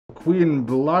Queen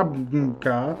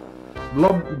Blabomka,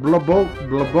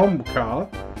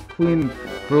 Queen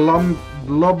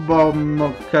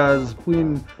Blabomka's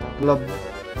Queen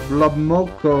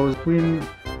Blabmoko's Queen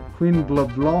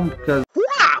Blablomka's.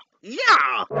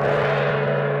 Yeah!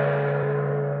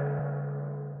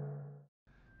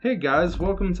 Hey guys,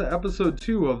 welcome to episode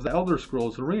 2 of the Elder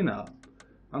Scrolls Arena.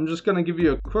 I'm just going to give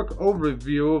you a quick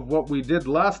overview of what we did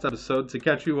last episode to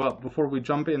catch you up before we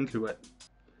jump into it.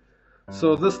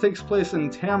 So this takes place in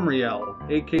Tamriel,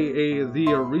 aka the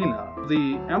Arena.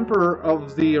 The Emperor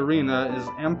of the Arena is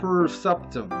Emperor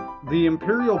Septim. The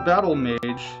Imperial Battle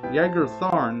Mage, Jaeger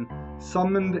Tharn,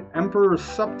 summoned Emperor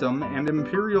Septim and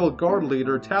Imperial Guard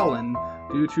Leader Talon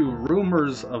due to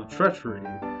rumors of treachery.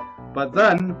 But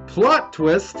then, plot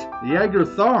twist, Jaeger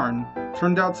Tharn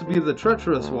turned out to be the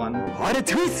treacherous one. What a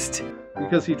twist!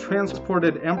 Because he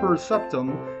transported Emperor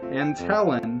Septim and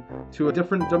Talon to a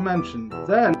different dimension.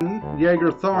 Then,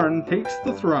 Jaeger Tharn takes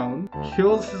the throne,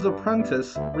 kills his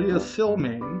apprentice, Rhea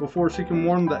Silmain, before she can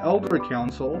warn the Elder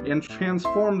Council, and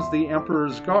transforms the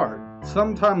Emperor's Guard.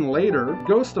 Sometime later,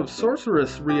 Ghost of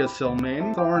Sorceress Rhea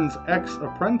Silmain, Tharn's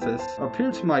ex-apprentice,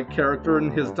 appeared to my character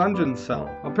in his dungeon cell.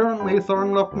 Apparently,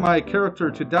 Tharn left my character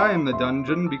to die in the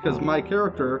dungeon because my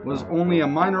character was only a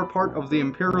minor part of the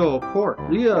Imperial Court.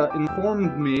 Rhea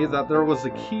informed me that there was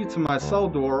a key to my cell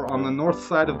door on the north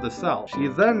side of the cell. She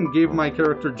then gave my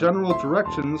character general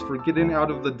directions for getting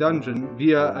out of the dungeon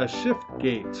via a shift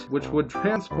gate, which would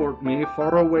transport me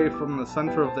far away from the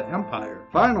center of the Empire.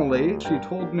 Finally, she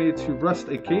told me to rest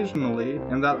occasionally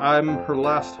and that I'm her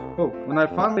last hope. When I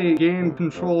finally gained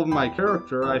control of my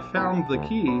character, I found the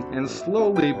key and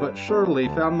slowly but surely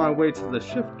found my way to the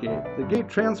shift gate. The gate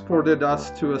transported us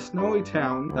to a snowy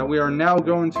town that we are now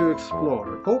going to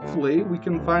explore. Hopefully, we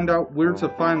can find out where to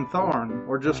find Tharn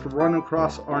or just run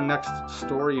across our next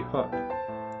story hook.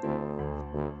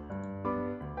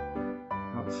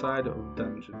 Outside of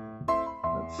dungeon.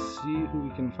 Let's see who we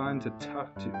can find to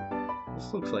talk to.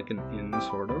 This looks like an inn,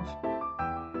 sort of.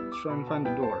 Let's try and find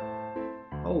a door.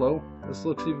 Hello. This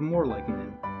looks even more like an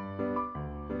inn.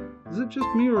 Is it just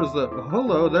me or is the...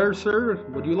 Hello there, sir.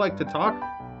 Would you like to talk?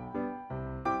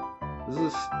 Is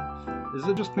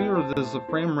it just me or does the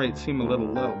frame rate seem a little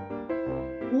low?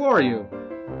 Who are you?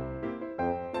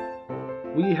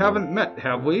 We haven't met,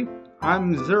 have we?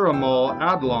 I'm Zeramal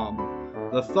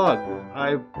Adlam, the thug.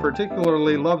 I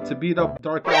particularly love to beat up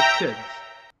Dark Elf kids.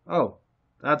 Oh,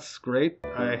 that's great.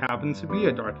 I happen to be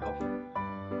a Dark Elf.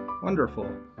 Wonderful.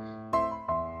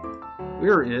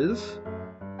 Where is...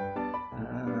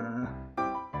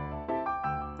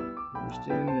 Nearest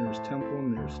inn, nearest temple,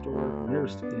 nearest store,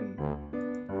 nearest inn.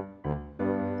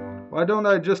 Why don't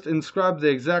I just inscribe the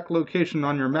exact location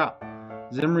on your map?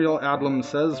 Zimriel Adlam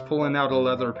says, pulling out a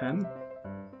leather pen.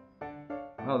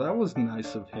 Oh, that was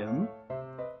nice of him.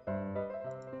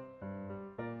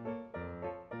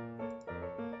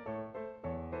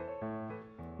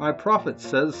 My prophet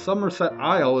says Somerset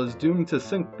Isle is doomed to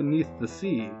sink beneath the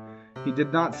sea. He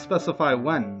did not specify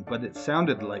when, but it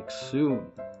sounded like soon.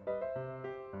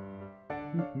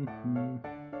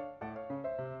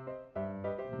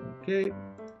 Okay.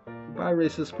 Goodbye,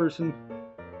 racist person.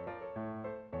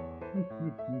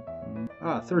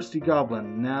 Thirsty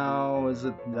Goblin. Now, is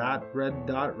it that red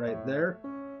dot right there?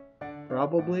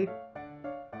 Probably.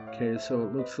 Okay, so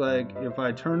it looks like if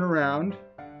I turn around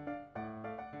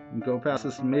and go past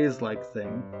this maze-like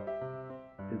thing,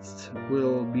 it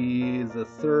will be the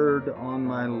third on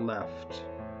my left.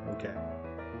 Okay,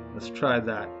 let's try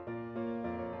that.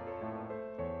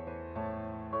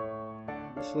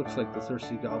 This looks like the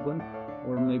Thirsty Goblin,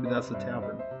 or maybe that's the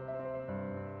tavern.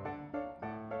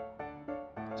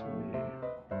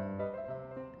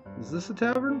 Is this a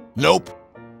tavern? Nope.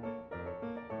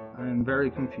 I'm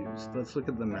very confused. Let's look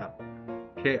at the map.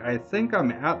 Okay, I think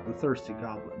I'm at the Thirsty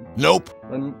Goblin. Nope.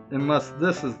 Unless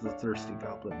this is the Thirsty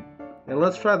Goblin. Yeah,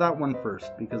 let's try that one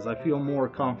first, because I feel more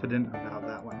confident about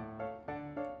that one.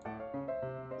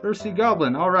 Thirsty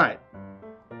Goblin, alright.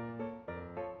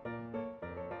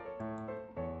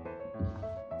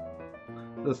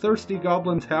 The Thirsty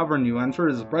Goblin Tavern you enter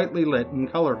is brightly lit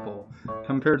and colorful,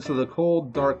 compared to the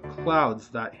cold, dark clouds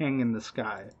that hang in the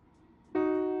sky.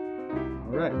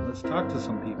 Alright, let's talk to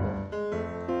some people.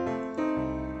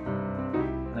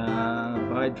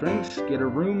 Buy drinks, get a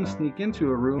room, sneak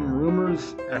into a room,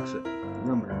 rumors, exit.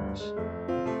 Rumors.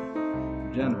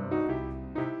 General.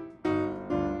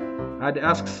 I'd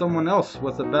ask someone else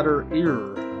with a better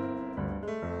ear.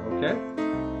 Okay.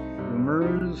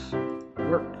 Rumors,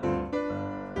 work.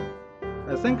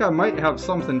 I think I might have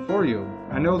something for you.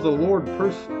 I know the Lord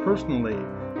personally.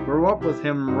 Grew up with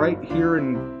him right here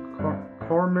in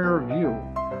Cormare View.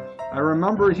 I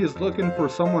remember he's looking for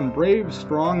someone brave,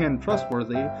 strong, and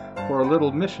trustworthy for a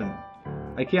little mission.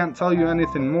 I can't tell you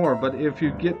anything more, but if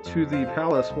you get to the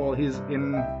palace while he's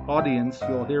in audience,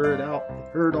 you'll hear it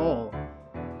all.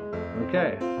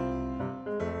 Okay.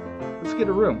 Let's get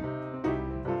a room.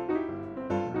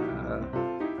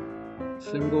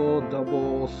 Single,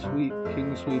 double, suite,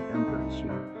 king suite, emperor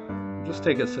suite. Just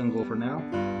take a single for now.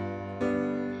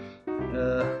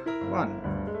 One.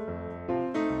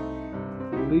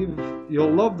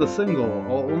 You'll love the single.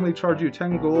 I'll only charge you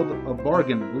 10 gold, a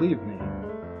bargain, believe me.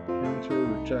 Counter,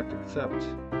 reject, accept.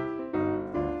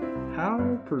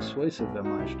 How persuasive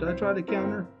am I? Should I try to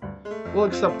counter? We'll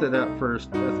accept it at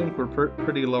first. I think we're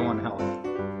pretty low on health.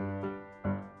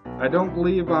 I don't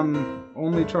believe I'm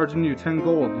only charging you 10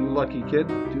 gold, you lucky kid.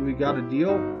 Do we got a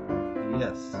deal?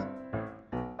 Yes.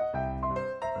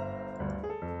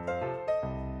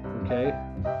 Okay.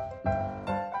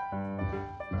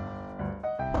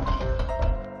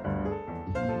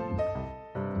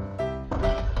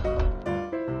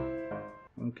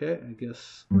 Okay, I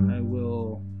guess I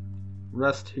will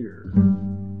rest here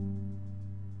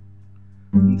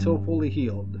until fully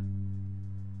healed.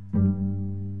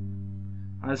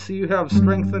 I see you have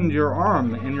strengthened your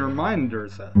arm and your mind,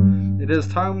 Durza. It is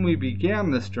time we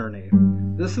began this journey.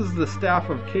 This is the Staff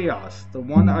of Chaos, the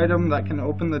one item that can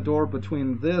open the door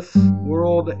between this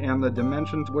world and the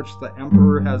dimension to which the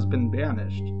Emperor has been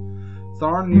banished.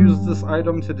 Tharn used this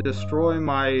item to destroy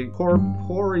my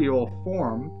corporeal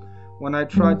form when I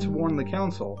tried to warn the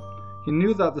Council. He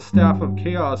knew that the Staff of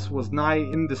Chaos was nigh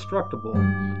indestructible,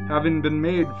 having been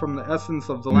made from the essence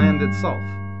of the land itself.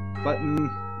 But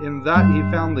in that he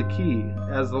found the key.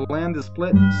 As the land is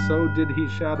split, so did he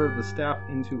shatter the staff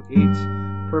into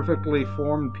 8 perfectly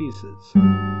formed pieces.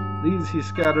 These he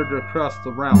scattered across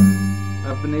the realm.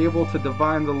 I've been able to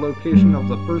divine the location of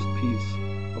the first piece,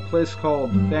 a place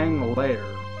called Fang Lair.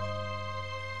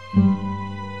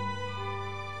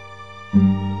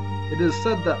 It is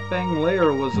said that Fang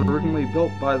Lair was originally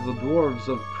built by the dwarves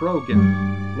of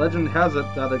Krogan. Legend has it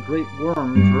that a great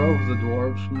worm drove the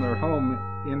dwarves from their home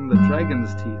in the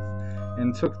Dragon's Teeth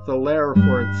and took the lair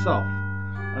for itself.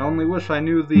 I only wish I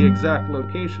knew the exact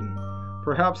location.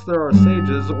 Perhaps there are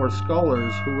sages or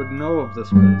scholars who would know of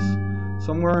this place.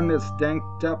 Somewhere in its dank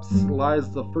depths lies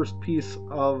the first piece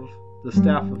of the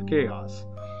Staff of Chaos.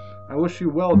 I wish you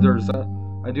well, Durza.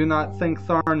 I do not think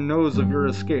Tharn knows of your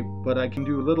escape, but I can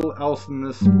do little else in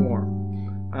this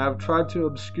form. I have tried to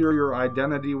obscure your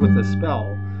identity with a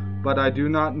spell, but I do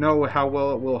not know how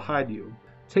well it will hide you.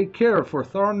 Take care, for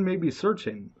Tharn may be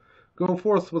searching. Go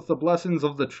forth with the blessings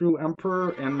of the true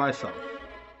Emperor and myself.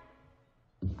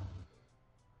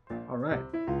 Alright,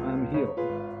 I'm healed.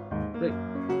 Great.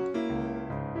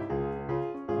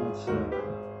 Let's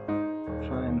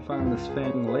try and find this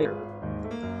Fang Lair.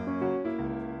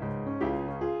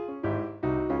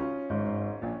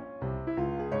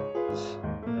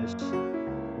 Nice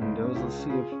windows. Let's see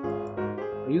if...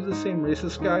 Are you the same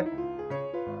racist guy?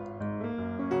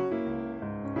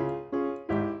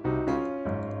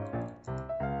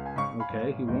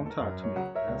 Okay, he won't talk to me.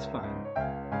 That's fine.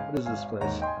 What is this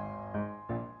place?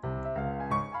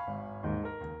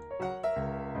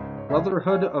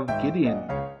 Brotherhood of Gideon.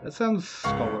 That sounds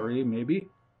scholarly, maybe.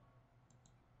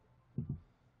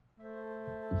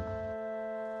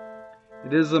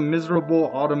 It is a miserable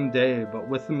autumn day, but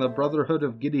within the Brotherhood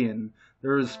of Gideon,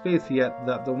 there is faith yet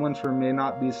that the winter may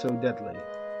not be so deadly.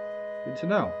 Good to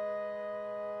know.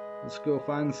 Let's go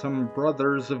find some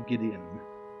Brothers of Gideon.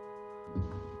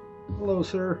 Hello,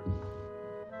 sir.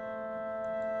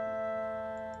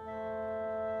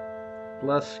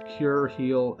 Bless, cure,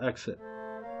 heal, exit.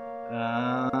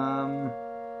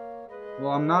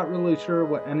 Well, I'm not really sure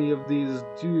what any of these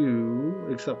do,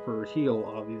 except for heal,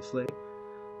 obviously.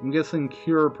 I'm guessing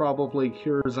cure probably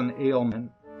cures an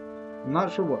ailment. I'm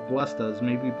not sure what bless does.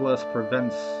 Maybe bless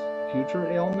prevents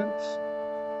future ailments?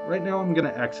 Right now I'm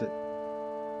gonna exit.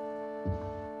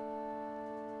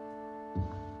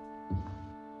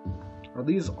 Are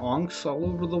these onks all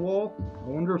over the wall? I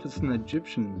wonder if it's an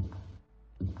Egyptian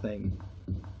thing.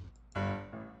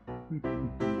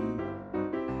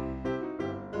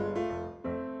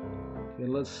 Okay,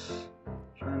 let's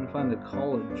try and find a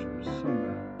college or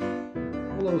somewhere.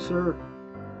 Hello, sir.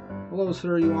 Hello,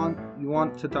 sir. You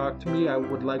want to talk to me? I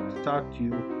would like to talk to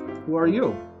you. Who are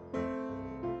you?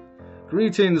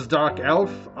 Greetings, Dark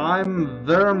Elf. I'm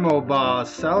Vermoba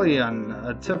Salian,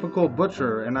 a typical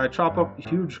butcher, and I chop up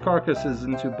huge carcasses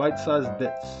into bite-sized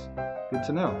bits. Good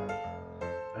to know.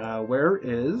 Where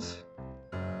is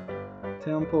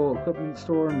Temple, Equipment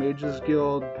Store, Mages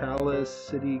Guild, Palace,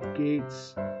 City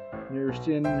Gates, Nearest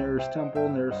inn, nearest temple,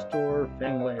 nearest store,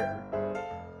 Fang Lair.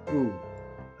 Ooh.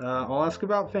 I'll ask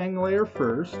about Fang Lair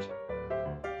first.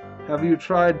 Have you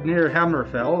tried near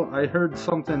Hammerfell? I heard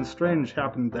something strange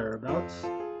happened thereabouts.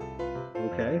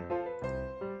 Okay.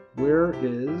 Where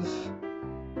is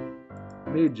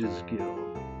Mage's Guild?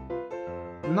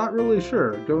 I'm not really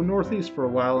sure. Go northeast for a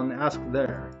while and ask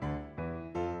there.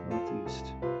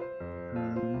 Northeast.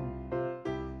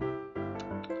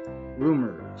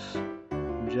 Rumors.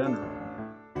 General.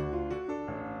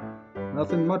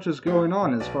 Nothing much is going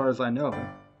on as far as I know.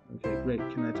 Okay, great.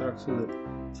 Can I talk to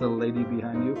the lady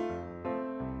behind you?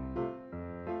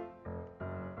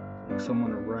 Like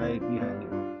someone right behind you.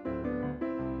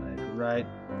 Like right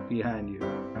behind you.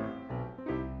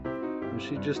 Is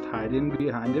she just hiding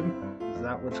behind him? Is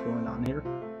that what's going on here?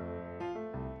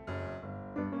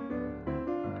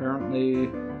 Apparently,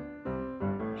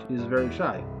 she's very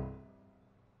shy.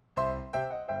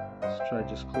 Let's try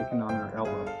just clicking on her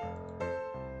elbow.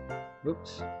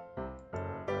 Whoops.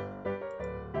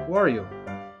 Who are you?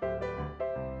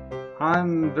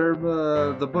 I'm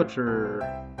Verba the Butcher.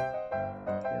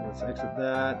 Okay, let's exit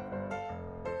that.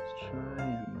 Let's try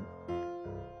and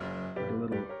get a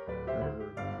little better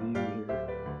view here.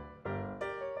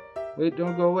 Wait,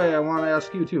 don't go away. I want to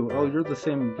ask you too. Oh, you're the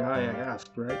same guy I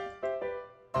asked, right?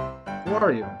 Who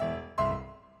are you?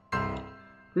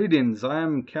 Greetings, I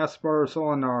am Caspar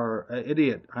Solinar, an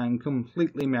idiot. I am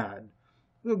completely mad.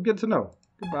 Oh, good to know.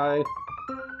 Goodbye.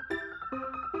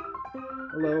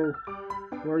 Hello.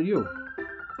 Who are you?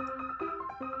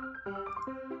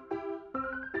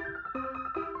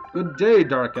 Good day,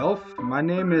 Dark Elf. My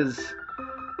name is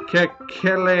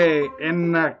Kekele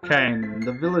Enakain,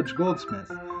 the village goldsmith.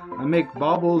 I make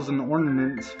baubles and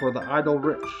ornaments for the idle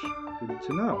rich. Good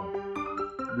to know.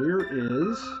 Where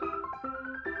is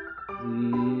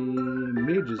the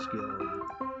Mage's Guild?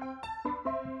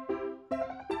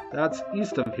 That's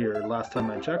east of here, last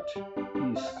time I checked.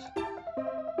 East.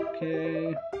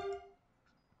 Okay.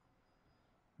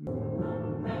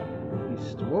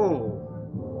 East. Whoa!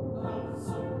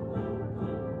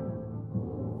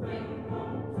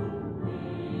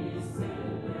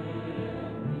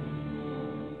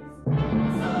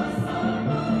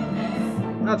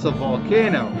 That's a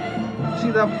volcano.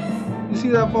 You see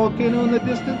that volcano in the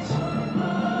distance?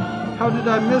 How did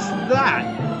I miss that?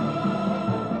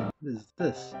 What is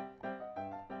this?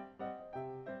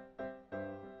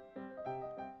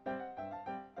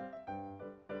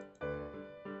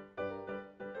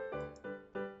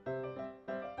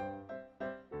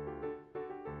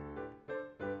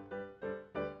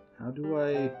 How do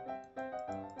I...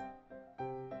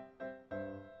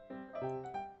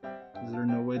 Is there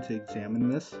no way to examine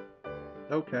this?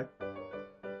 Okay.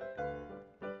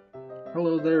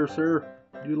 Hello there, sir.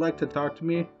 Would you like to talk to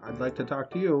me? I'd like to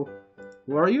talk to you.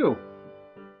 Who are you?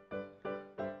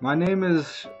 My name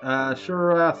is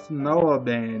Shurath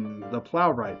Noabane, the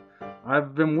Plowright.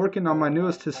 I've been working on my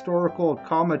newest historical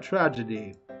comma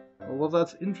tragedy. Oh, well,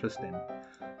 that's interesting.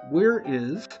 Where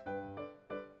is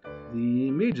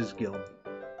the Mage's Guild?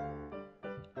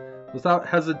 Without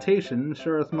hesitation,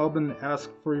 Sheriff Mobin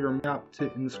asked for your map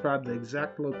to inscribe the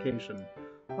exact location.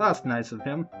 Well, that's nice of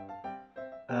him.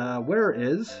 Where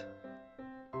is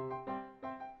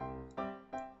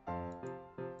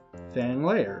Fang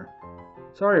Lair?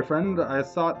 Sorry, friend, I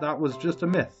thought that was just a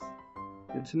myth.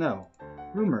 Good to know.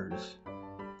 Rumors.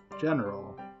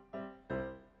 General.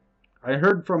 I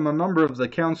heard from a member of the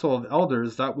Council of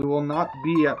Elders that we will not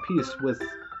be at peace with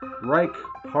Reich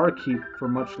Harkeep for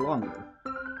much longer.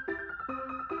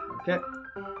 Okay,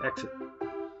 exit.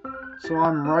 So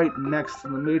I'm right next to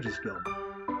the Mage's Guild.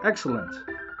 Excellent.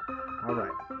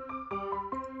 Alright.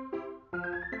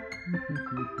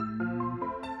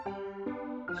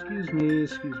 Excuse me,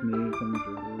 come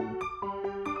through.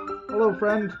 Hello,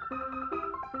 friend.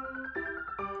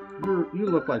 You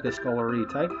look like a scullery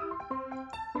type.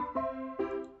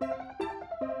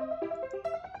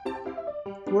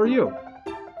 Who are you?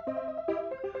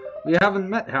 We haven't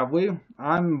met, have we?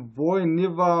 I'm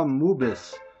Voiniva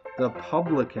Mubis, the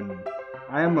publican.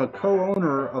 I am a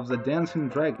co-owner of the Dancing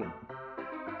Dragon.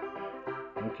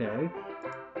 Okay.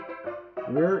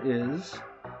 Where is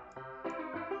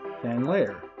Fang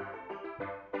Lair?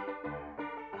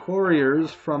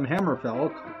 Couriers from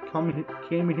Hammerfell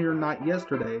came here not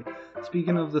yesterday,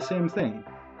 speaking of the same thing.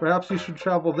 Perhaps you should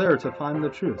travel there to find the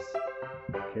truth.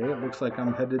 Okay, it looks like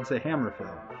I'm headed to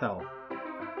Hammerfell.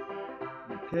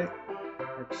 Okay,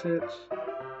 exit.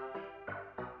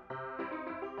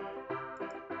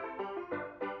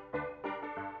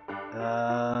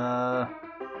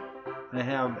 I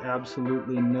have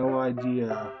absolutely no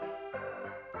idea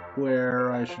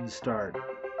where I should start.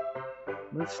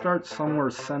 Let's start somewhere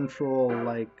central,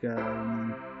 like,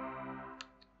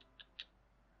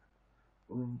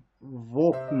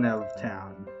 Volknev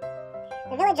Town.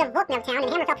 The village of Volknev Town in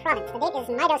Hammerfell Province. The date is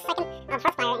Mido's second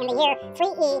Frostfire in the year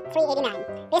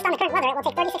 3E389. Based on the current weather, it will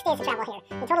take 36 days to travel here.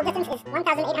 The total distance is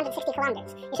 1,860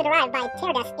 kilometers. You should arrive by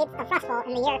Tierdes 8th of Frostfall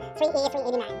in the year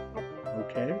 3E389.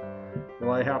 Okay.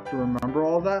 Will I have to remember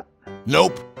all that?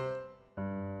 Nope.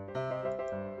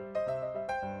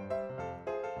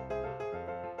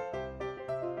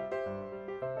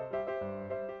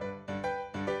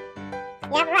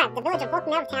 You have arrived, the village of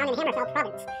Volknev Town in Hammerfell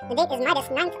Province. The date is Midas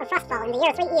 9th of Frostfall in the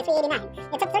year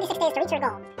 3E389. It took 36 days to reach your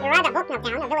goal. You arrived at Volknev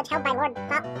Town, a village held by Lord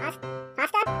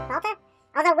Falta?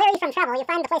 Although weary from travel, you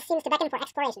find the place seems to beckon for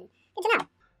exploration. Good to know.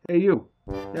 Hey, you.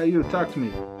 Yeah, you. Talk to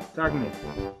me. Talk to me.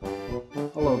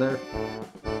 Hello there.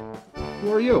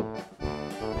 Who are you?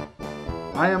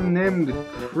 I am named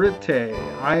Krite.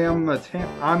 I'm a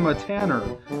tanner,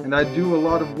 and I do a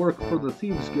lot of work for the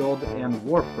Thieves Guild and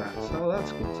Wharf Rats. Oh,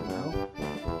 that's good to know.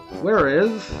 Where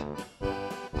is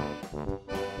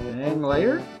Fang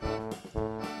Lair?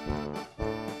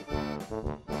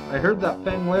 I heard that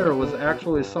Fang Lair was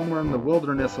actually somewhere in the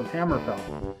wilderness of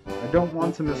Hammerfell. I don't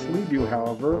want to mislead you,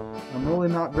 however. I'm really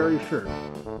not very sure.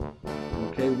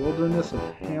 Okay, wilderness of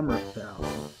Hammerfell.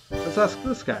 Let's ask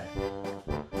this guy.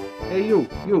 Hey, you,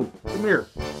 come here.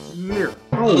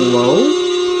 Hello?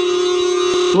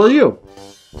 Who are you?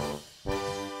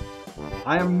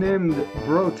 I am named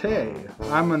Brote.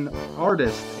 I'm an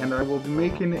artist, and I will be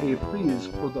making a frieze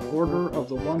for the Order of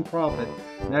the One Prophet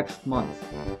next month.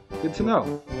 Good to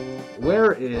know.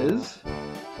 Where is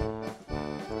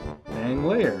Fang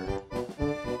Lair?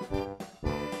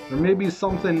 There may be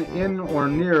something in or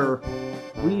near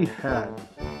Rehad.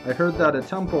 I heard that a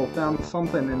temple found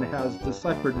something and has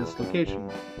deciphered its location.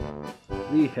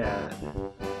 Rehad.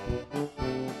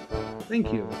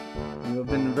 Thank you. You have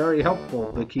been very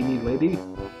helpful, Bikini lady.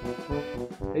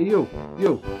 Hey, you.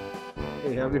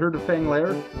 Hey, have you heard of Fang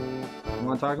Lair? You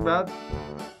want to talk about it?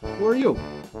 Who are you?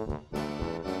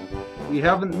 We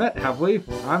haven't met, have we?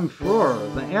 I'm Fleur,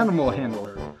 the animal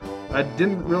handler. I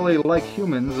didn't really like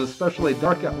humans, especially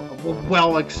dark elf.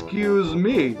 Well, excuse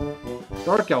me.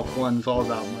 Dark elf ones all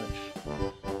that much.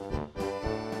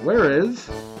 Where is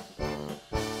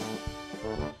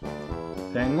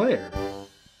Fang Lair?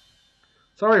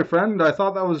 Sorry, friend. I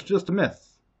thought that was just a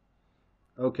myth.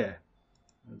 Okay.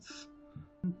 Let's...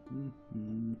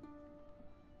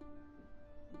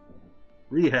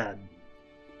 Rehad.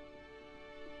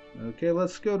 Okay,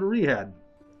 let's go to Rehad.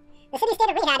 The city-state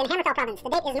of Rehad in Hammerfell Province. The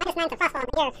date is Midas 9th of Frostfall in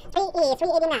the year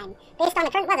 3E389. Based on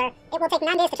the current weather, it will take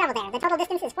 9 days to travel there. The total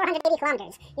distance is 480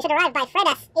 kilometers. You should arrive by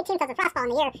Fredas 18th of the Frostfall in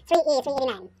the year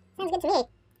 3E389. Sounds good to me.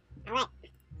 Alright.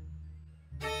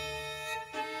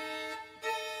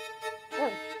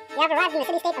 You have arrived in the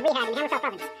city-state of Rehad in Hammerfell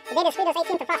Province. The date is Fredas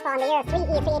 18th of Frostfall in the year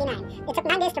 3E389. It took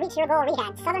 9 days to reach your goal,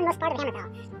 Rehad, southernmost part of Hammerfell.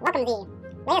 Welcome thee.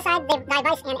 Lay aside thy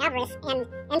vice and avarice, and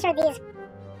enter these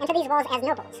walls as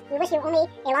nobles. We wish you only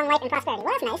a long life and prosperity.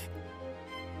 Well, that's nice.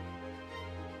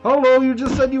 Hello, you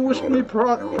just said you wished me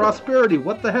prosperity.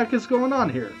 What the heck is going on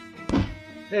here?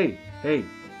 Hey,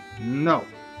 no.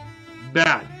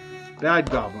 Bad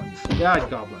goblins.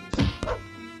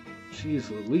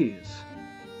 Jeez Louise.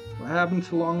 What happened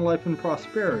to long life and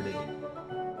prosperity?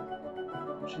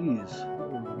 Jeez.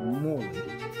 Moly.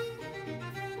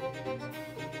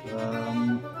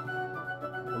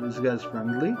 Are these guys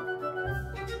friendly?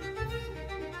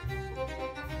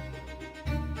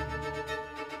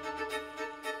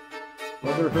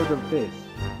 Brotherhood of Faith.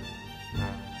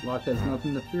 Locke has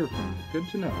nothing to fear from me. Good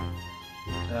to know.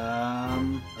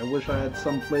 I wish I had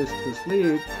some place to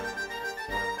sleep.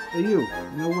 Hey, you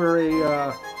know where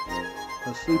a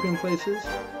sleeping place is?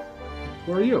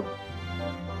 Who are you?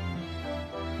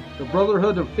 The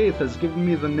Brotherhood of Faith has given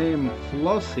me the name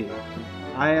Flossie.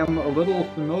 I am a little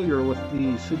familiar with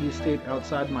the city-state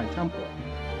outside my temple.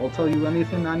 I'll tell you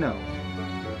anything I know.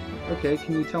 Okay,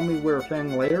 can you tell me where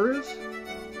Fang Lair is?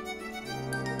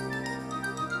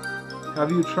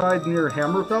 Have you tried near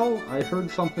Hammerfell? I heard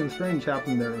something strange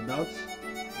happened thereabouts.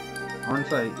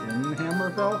 Aren't I in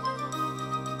Hammerfell?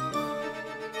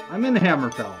 I'm in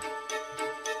Hammerfell.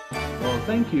 Well,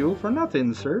 thank you for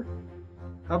nothing, sir.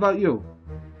 How about you?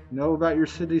 Know about your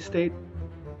city-state?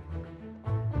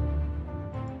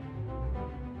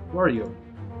 Who are you?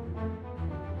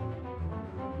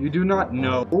 You do not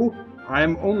know? I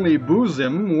am only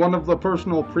Boozim, one of the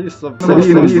personal priests of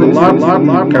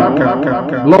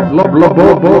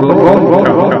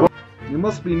You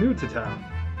must be new to town.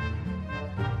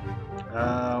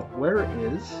 Where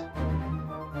is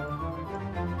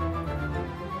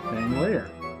Fang Lair?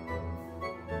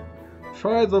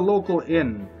 Try the local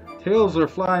inn. Tales are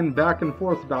flying back and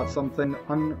forth about something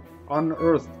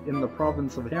unearthed in the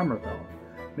province of Hammerfell.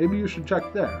 Maybe you should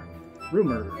check there.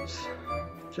 Rumors.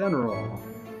 General.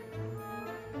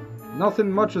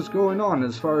 Nothing much is going on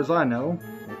as far as I know.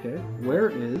 Okay, where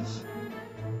is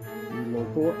the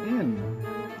local inn?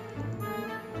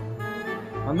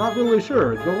 I'm not really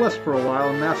sure. Go west for a while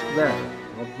and ask there.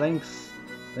 Well, thanks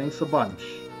a bunch.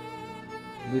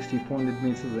 At least he pointed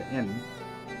me to the inn,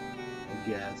 I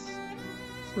guess.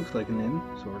 This looks like an inn,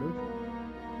 sort of.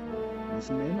 Is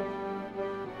an inn?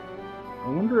 I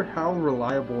wonder how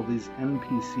reliable these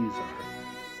NPCs are.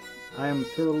 I am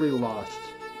thoroughly lost.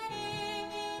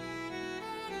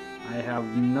 I have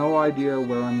no idea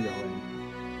where I'm going.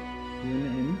 You in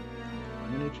an inn? By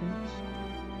any chance?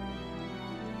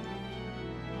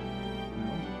 No,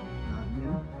 not an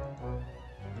inn.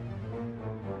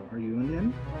 Are you an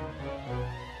inn?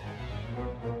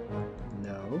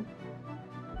 No.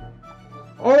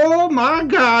 Oh my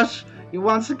gosh! He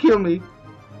wants to kill me.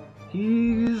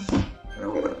 He's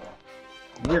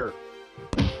here.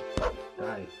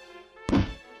 Die.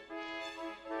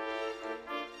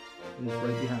 He's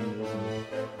right behind me, isn't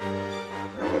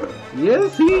he?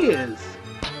 Yes, he is!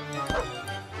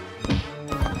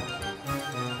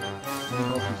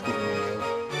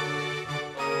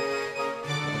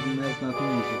 Goblin has nothing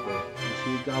useful. I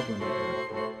see a goblin there.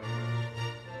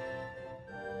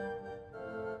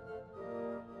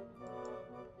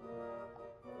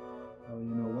 Oh,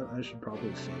 you know what? I should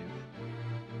probably save.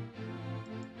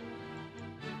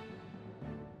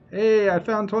 Hey, I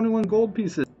found 21 gold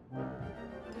pieces.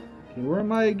 Okay, where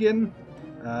am I again?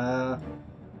 I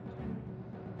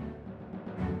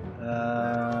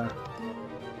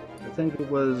think it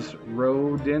was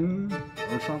Rodin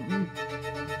or something.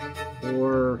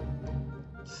 Or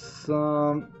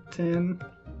something.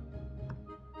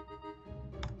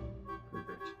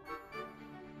 Perfect.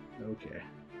 Okay.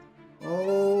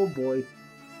 Oh boy.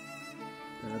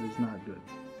 That is not good.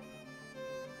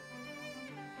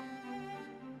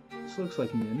 This looks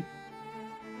like an inn.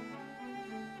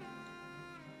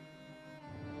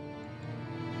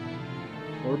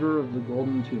 Order of the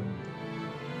Golden Tomb.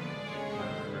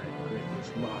 Alright, great.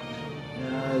 It's locked.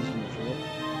 As usual.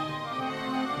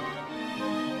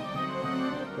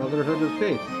 Brotherhood of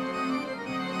Faith.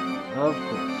 Of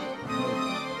course.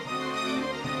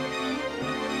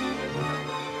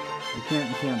 You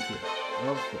can't camp here.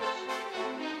 Of course.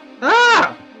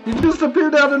 Ah! He just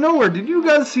appeared out of nowhere. Did you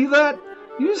guys see that?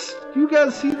 You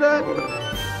guys see that?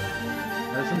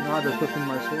 Why isn't not equipping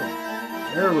my sword?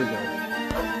 There we go.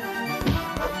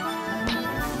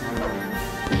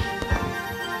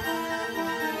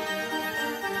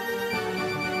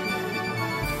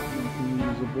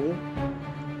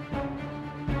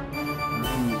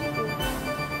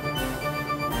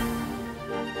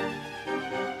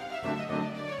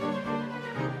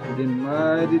 Getting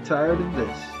mighty tired of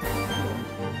this.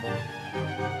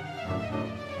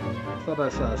 I thought I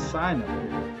saw a sign up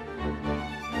here.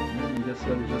 I guess I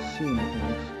was just seeing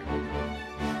things.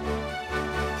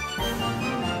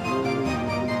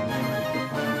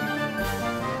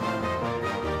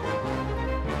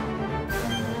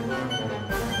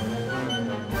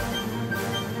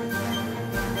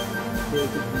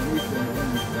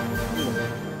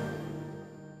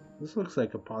 This looks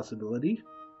like a possibility.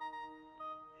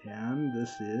 And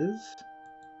this is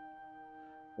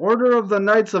Order of the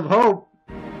Knights of Hope.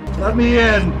 Let me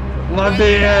in. Let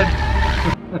me in.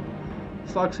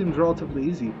 This lock seems relatively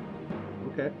easy.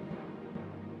 Okay.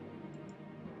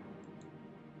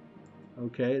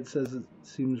 Okay, it says it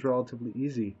seems relatively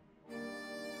easy.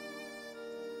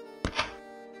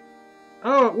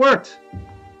 Oh, it worked.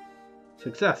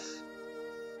 Success.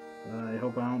 I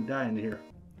hope I don't die in here.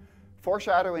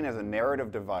 Foreshadowing is a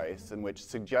narrative device in which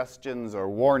suggestions or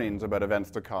warnings about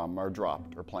events to come are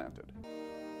dropped or planted.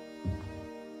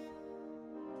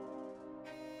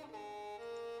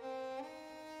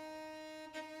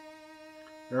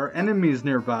 There are enemies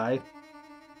nearby.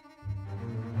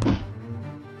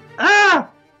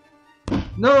 Ah!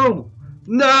 No!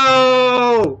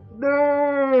 No!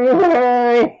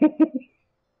 No!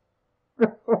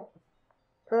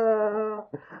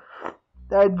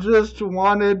 I just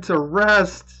wanted to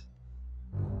rest.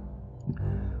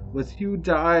 With you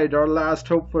died, our last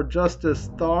hope for justice.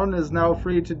 Tharn is now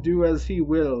free to do as he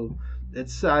will. It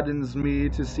saddens me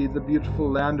to see the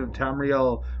beautiful land of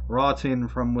Tamriel rotting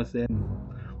from within.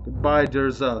 Goodbye,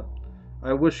 Durza.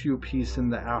 I wish you peace in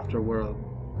the afterworld.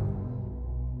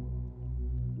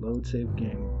 Load save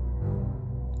game.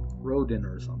 Rodin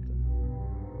or something.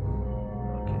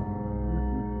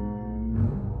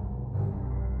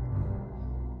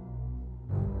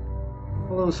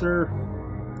 Hello, sir.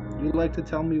 Would you like to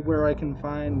tell me where I can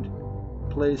find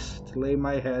a place to lay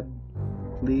my head?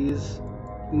 Please?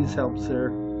 Please help, sir.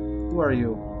 Who are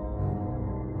you?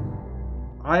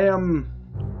 I am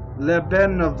Le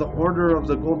Ben of the Order of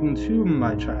the Golden Tomb,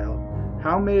 my child.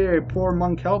 How may a poor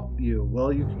monk help you?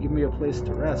 Well, you can give me a place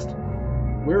to rest.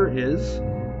 Where is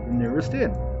the nearest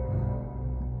inn?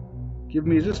 Give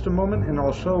me just a moment and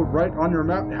I'll show right on your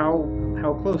map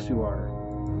how close you are.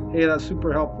 Hey, that's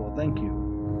super helpful. Thank you.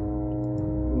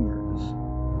 Rumors.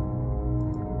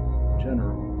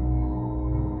 General.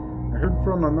 I heard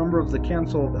from a member of the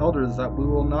Council of Elders that we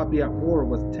will not be at war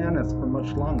with Tanith for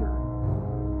much longer.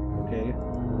 Okay,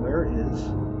 where is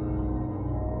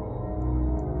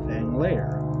Fang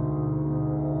Lair?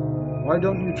 Why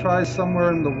don't you try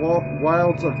somewhere in the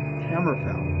wilds of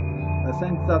Hammerfell? I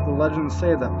think that the legends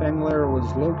say that Fang Lair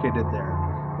was located there,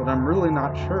 but I'm really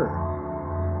not sure.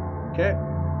 Okay.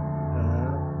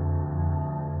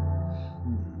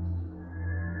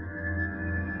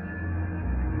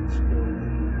 Let's go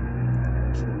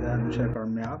to that and check our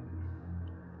map.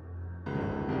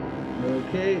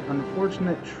 Okay,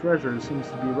 unfortunate treasure seems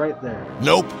to be right there.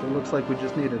 Nope. So it looks like we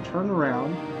just need to turn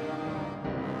around,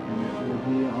 and it will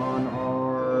be on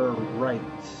our right.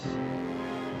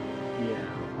 Yeah,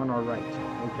 on our right.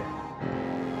 Okay.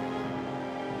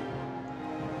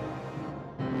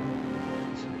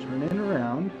 So turn in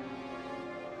around.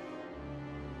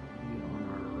 Be on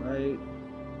our right.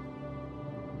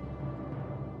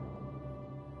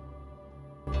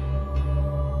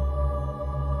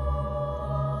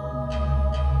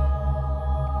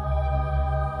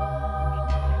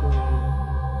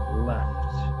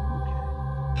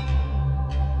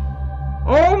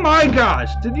 Oh my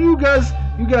gosh! Did you guys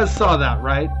saw that,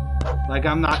 right? Like,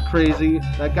 I'm not crazy.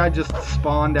 That guy just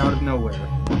spawned out of nowhere.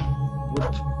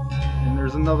 And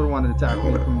there's another one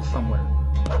attacking me from somewhere.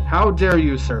 How dare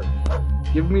you, sir?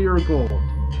 Give me your gold.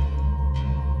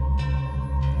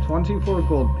 24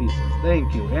 gold pieces.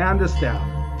 Thank you. And a staff.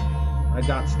 I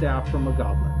got staff from a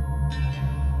goblin.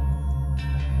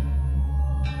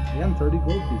 And 30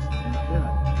 gold pieces. Not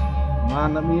bad. Come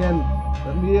on, let me in.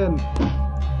 Let me in.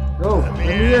 No, let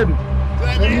me in.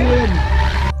 Let me in.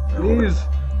 Please,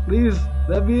 please,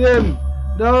 let me in.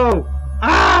 No.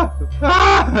 Ah!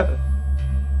 Ah!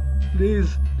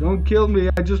 Please, don't kill me.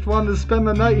 I just wanted to spend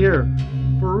the night here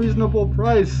for a reasonable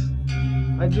price.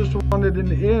 I just wanted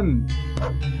an inn.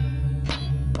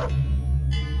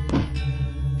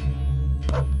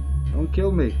 Don't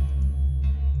kill me.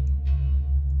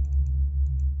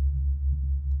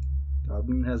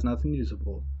 Goblin has nothing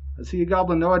usable. I see a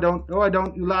goblin. No, I don't. No, I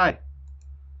don't. You lie.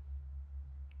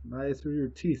 Lie through your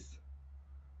teeth.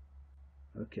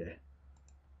 Okay.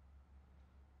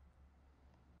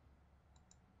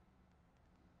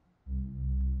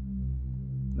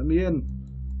 Let me in,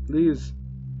 please.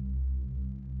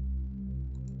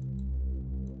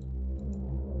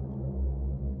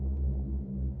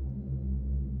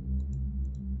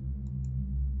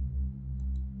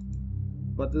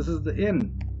 But this is the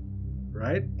inn,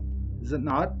 right? Is it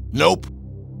not? Nope.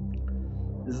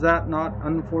 Is that not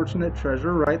unfortunate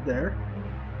treasure right there?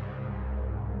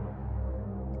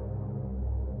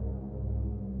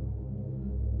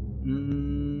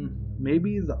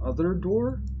 Maybe the other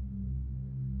door?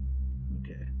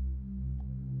 Okay.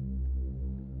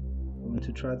 I'm going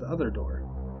to try the other door,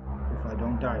 if I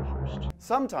don't die first.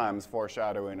 Sometimes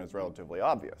foreshadowing is relatively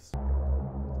obvious.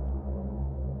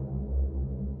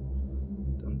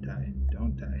 Don't die.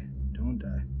 Don't die. Don't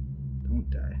die. Don't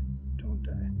die. Don't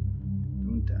die.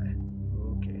 Don't die.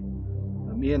 Okay.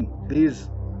 Let me in. Please.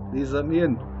 Please let me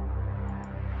in.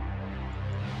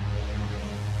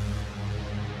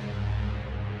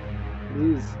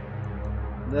 Please.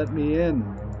 Let me in.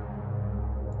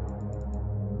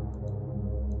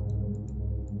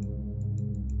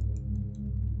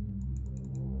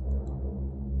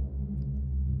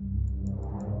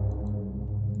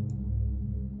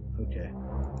 Okay.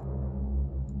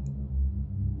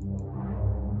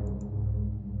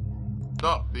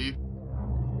 Stop, thief.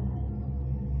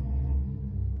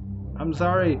 I'm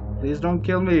sorry. Please don't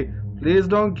kill me. Please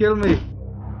don't kill me. If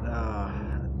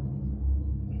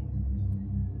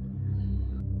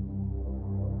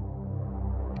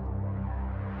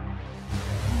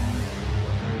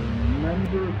I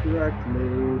remember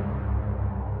correctly,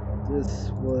 this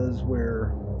was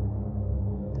where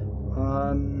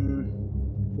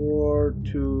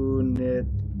unfortunate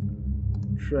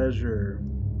treasure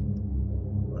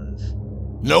was.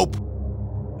 Nope.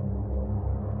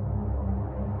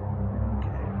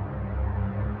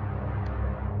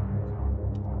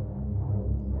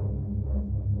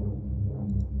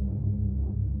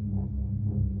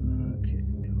 Okay.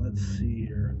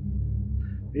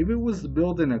 Maybe it was the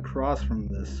building across from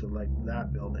this, so like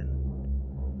that building.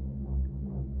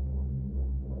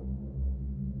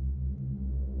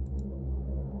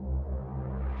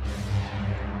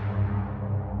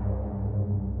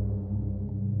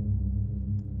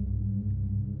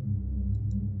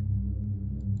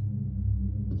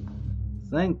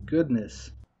 Thank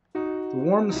goodness. The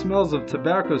warm smells of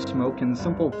tobacco smoke and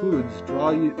simple foods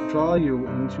draw you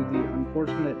into the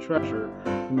unfortunate treasure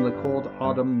in the cold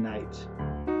autumn night.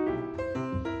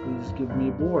 Please give me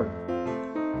a board.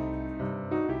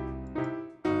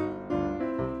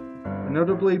 A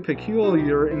notably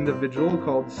peculiar individual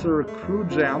called Sir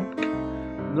Crujamp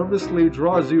nervously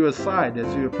draws you aside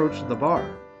as you approach the bar.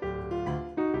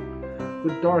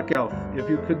 Good Dark Elf, if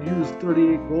you could use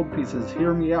 38 gold pieces,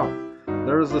 hear me out.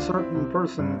 There is a certain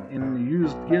person in the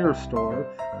used gear store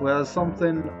who has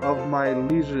something of my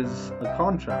liege's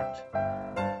contract.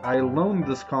 I loaned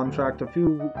this contract a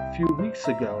few weeks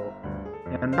ago,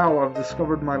 and now I've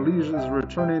discovered my liege is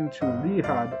returning to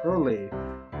Rihad early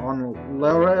on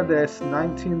Laredes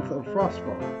 19th of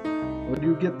Frostfall. Would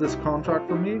you get this contract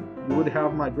for me? You would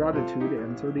have my gratitude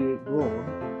and 38 gold.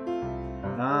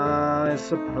 I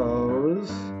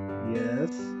suppose.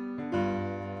 Yes.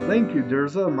 Thank you,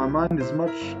 Durza. My mind is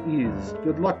much eased.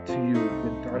 Good luck to you,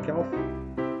 good Dark Elf.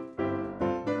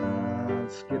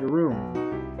 Let's get a room.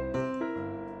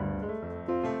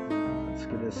 Let's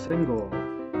get a single.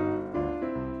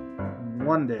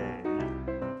 One day.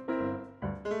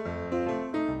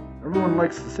 Everyone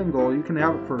likes the single. You can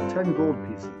have it for 10 gold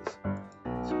pieces.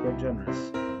 It's quite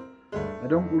generous. I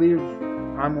don't believe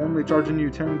I'm only charging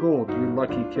you 10 gold, you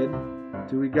lucky kid.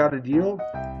 Do we got a deal?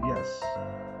 Yes.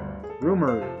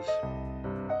 Rumors.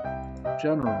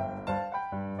 General.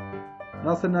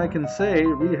 Nothing I can say.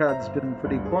 Rihad's been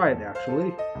pretty quiet,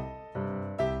 actually.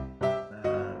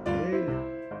 Okay.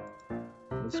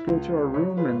 Let's go to our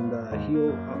room and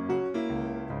heal up.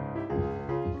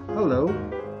 Hello.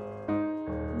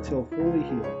 Until fully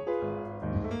healed.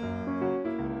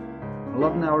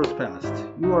 11 hours passed.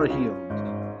 You are healed.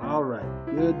 Alright,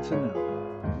 good to know.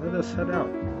 Let us head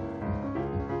out.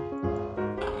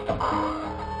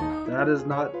 That is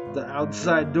not the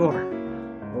outside door.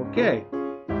 Okay.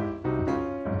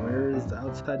 Where is the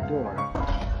outside door?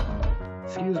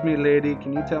 Excuse me, lady.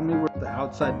 Can you tell me where the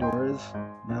outside door is?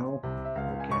 No?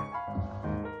 Okay.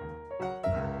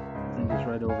 I think it's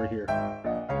right over here.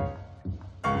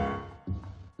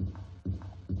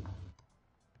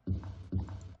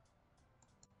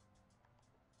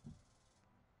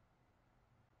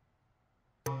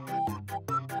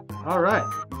 Alright.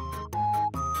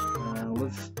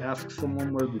 Let's ask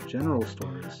someone where the general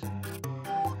store is.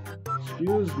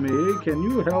 Excuse me, can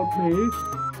you help me?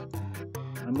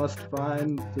 I must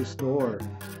find the store.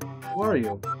 Who are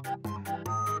you?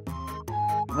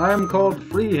 I am called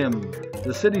Freehim,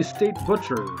 the city-state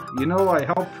butcher. You know, I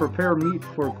help prepare meat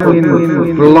for banquets.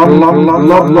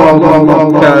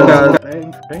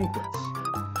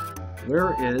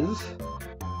 Where is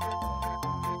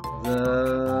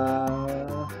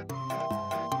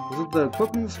the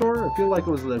equipment store? I feel like it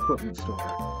was the equipment store.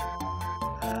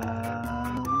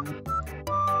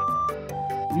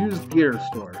 Used gear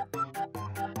store.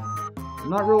 I'm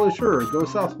not really sure. Go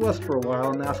southwest for a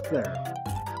while and ask there.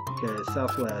 Okay,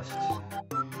 southwest.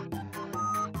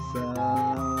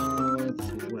 Southwest.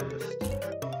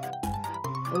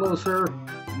 Hello, sir.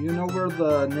 Do you know where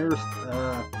the nearest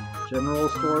general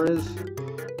store is?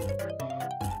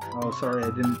 Oh, sorry, I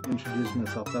didn't introduce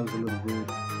myself. That was a little rude.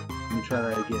 Let me try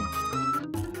that again.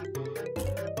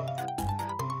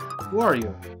 Who are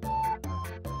you?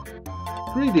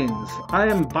 Greetings, I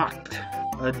am Bakt,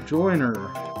 a joiner.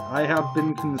 I have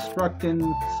been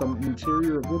constructing some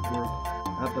interior woodwork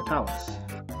at the palace.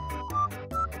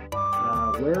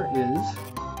 Where is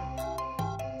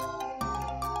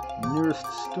the nearest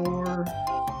store?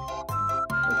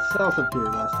 It's south of here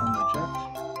last time I checked.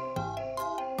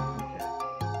 Okay.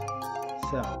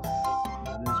 South.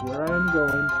 That is where I am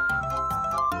going.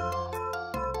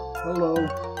 Hello.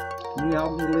 Can you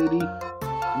help me, lady? I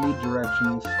need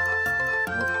directions.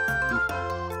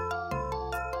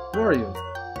 Who are you?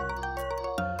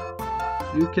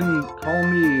 You can call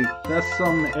me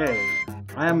Fessum A.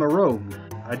 I am a rogue.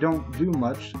 I don't do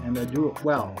much, and I do it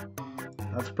well.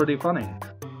 That's pretty funny.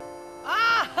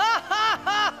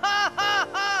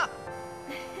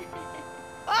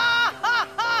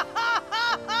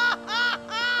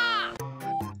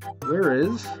 Where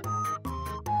is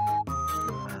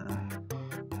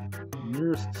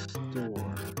nearest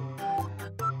store?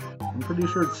 I'm pretty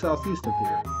sure it's southeast of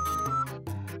here.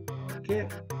 Okay.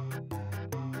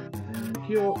 Thank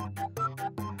you.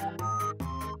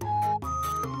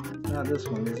 not this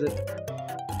one, is it?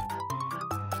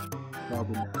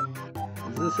 Probably not.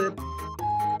 Is this it?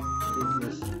 What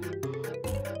is this?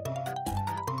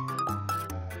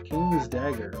 King's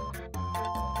Dagger.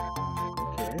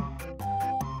 Okay.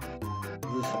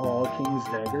 Is this all King's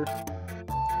Dagger?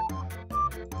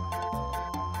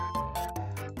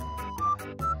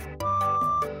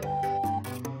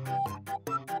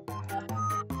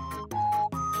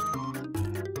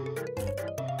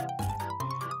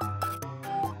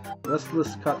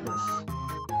 Restless Cutlass.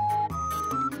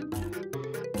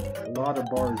 A lot of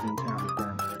bars in town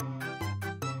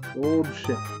currently. Gold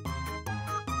Ship.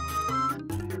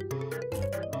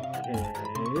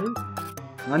 Okay.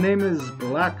 My name is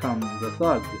Blackham, the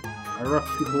Thug. I rough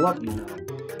people up, you know.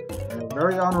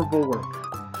 Very honorable work.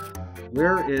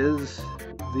 Where is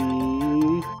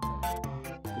the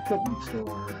equipment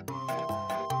store?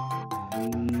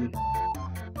 The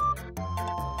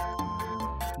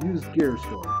used gear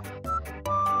store.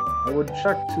 I would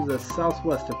check to the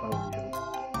southwest if I were you.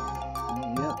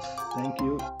 Yes, thank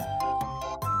you.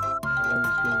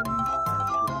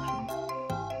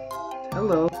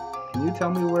 Hello, can you tell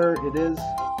me where it is?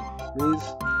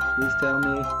 Please? Please tell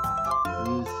me.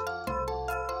 Please.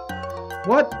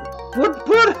 What? What?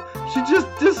 She just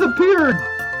disappeared!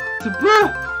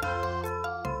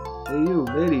 Hey you,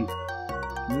 lady.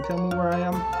 Can you tell me where I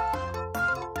am?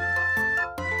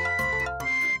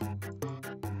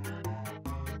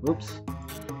 Oops.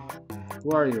 Who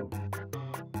are you?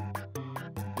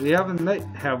 We haven't met,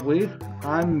 have we?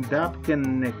 I'm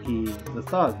Bikini, the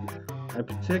Thug. I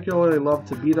particularly love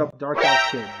to beat up dark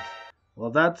elf kids. Well,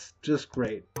 that's just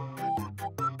great.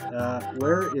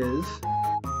 Where is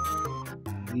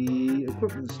the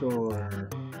equipment store?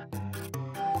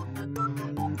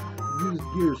 Used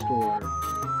gear store.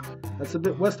 That's a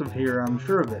bit west of here, I'm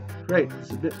sure of it. Great, it's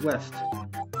a bit west.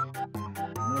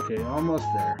 Okay, almost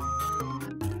there.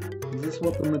 Is this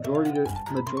what the majority of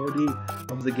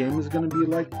the game is going to be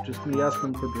like? Just me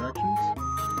asking for directions?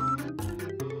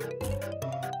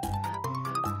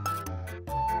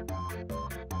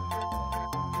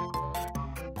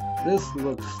 This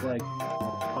looks like a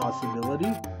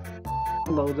possibility.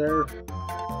 Hello there.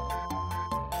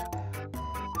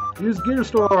 Used gear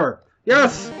store!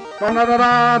 Yes! Da da da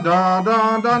da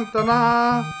da da da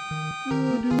da.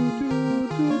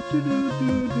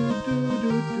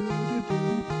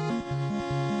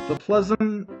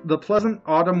 The pleasant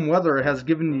autumn weather has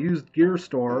given the used gear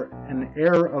store an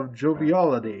air of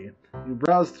joviality. You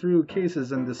browse through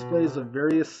cases and displays of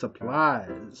various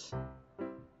supplies.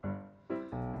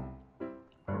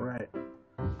 Alright.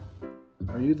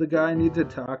 Are you the guy I need to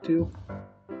talk to?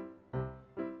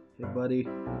 Hey buddy.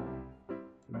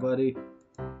 Hey buddy.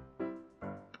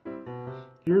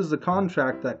 Here's the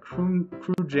contract that crew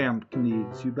jam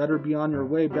needs. You better be on your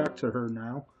way back to her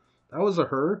now. That was a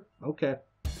her? Okay.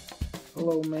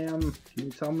 Hello, ma'am. Can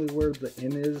you tell me where the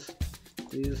inn is,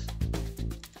 please?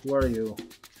 Who are you?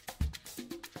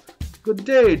 Good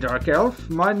day, Dark Elf.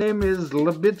 My name is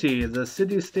Libiti, the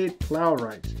city-state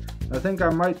plowright. I think I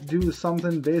might do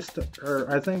something based on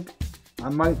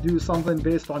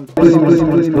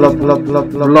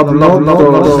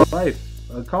life.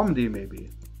 A comedy,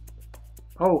 maybe.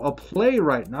 Oh, a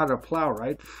playwright, not a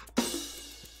plowright.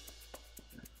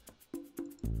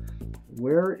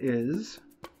 Where is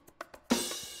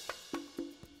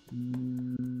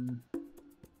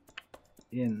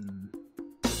inn?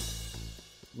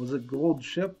 Was it Gold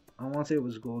Ship? I want to say it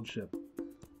was Gold Ship.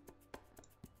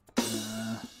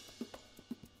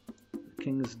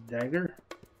 King's Dagger?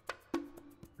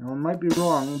 Now I might be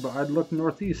wrong, but I'd look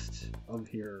northeast of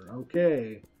here.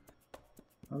 Okay.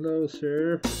 Hello,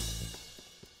 sir.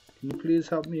 Can you please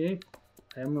help me?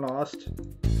 I am lost.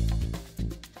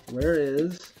 Where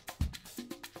is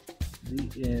the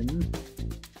inn?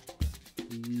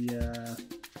 The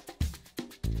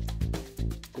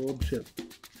Gold Ship.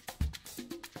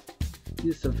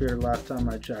 East of here last time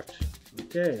I checked.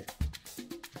 Okay.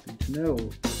 Good to know.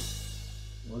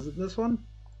 Was it this one?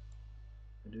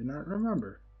 I do not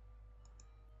remember.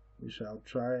 We shall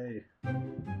try.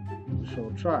 We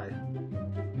shall try.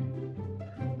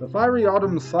 The fiery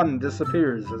autumn sun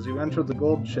disappears as you enter the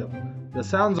Gold Ship. The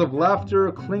sounds of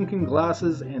laughter, clinking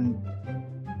glasses, and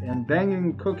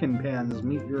banging cooking pans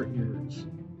meet your ears.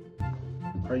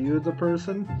 Are you the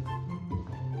person?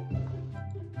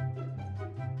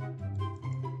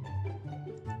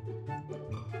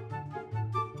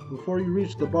 Before you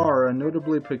reach the bar, a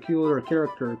notably peculiar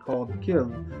character called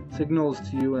Kiv signals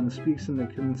to you and speaks in a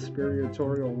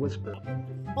conspiratorial whisper.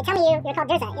 They tell me you're called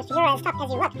Durza. If you're as tough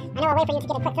as you look, I know a way for you to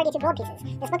get a quick 32 gold pieces.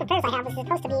 This book of prayers I have was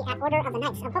supposed to be at Order of the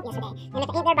Knights of Hope yesterday, and if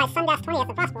it ain't there by Sundays 20th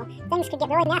of Frostful, things could get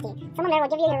really nasty. Someone there will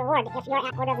give you your reward if you're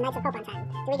at Order of the Knights of Hope on time.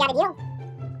 Do we got a deal?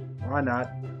 Why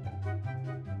not?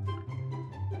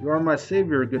 You are my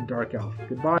savior, good Dark Elf.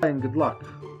 Goodbye and good luck.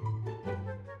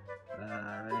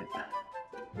 Alright.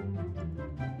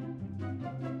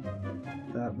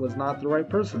 That was not the right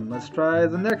person. Let's try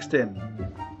the next inn.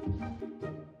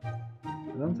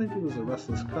 I don't think it was a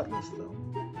Restless Cutlass, though.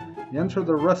 You enter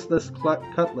the Restless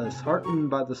Cutlass, heartened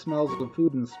by the smells of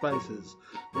food and spices,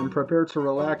 and prepare to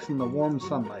relax in the warm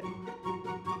sunlight.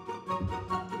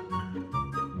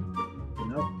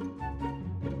 Nope.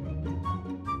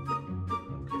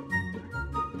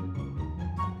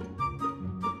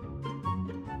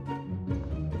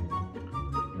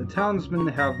 The townsmen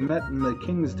have met in the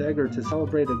King's Dagger to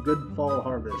celebrate a good fall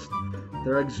harvest.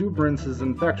 Their exuberance is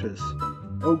infectious.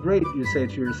 Oh great, you say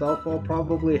to yourself, I'll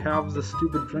probably have the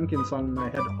stupid drinking song in my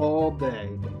head all day.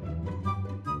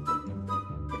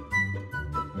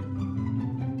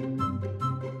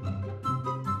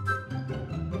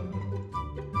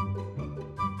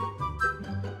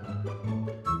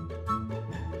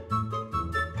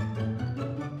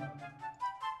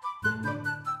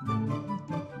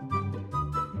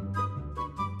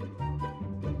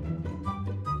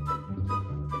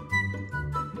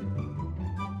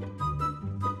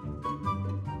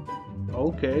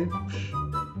 Okay.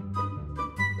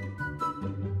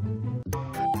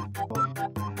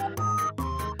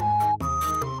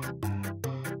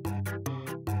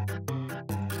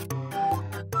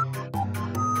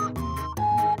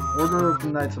 Order of the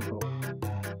Knights of Hope.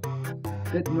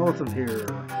 Bit north of here.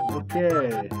 Okay.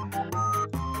 Bit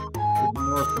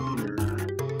north of here.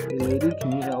 Hey lady,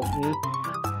 can you help me?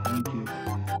 Thank you.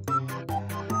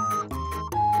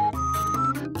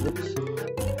 Whoops.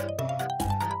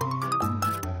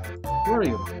 Who are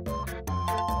you?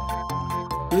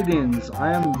 Greetings,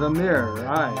 I am the mayor.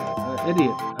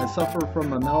 Idiot. I suffer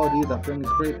from a malady that brings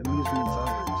great amusement to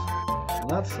others. Well,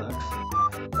 that sucks.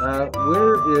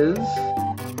 Where is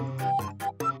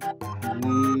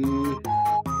the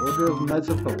Order of the Knights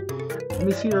of Hope? Let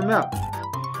me see your map.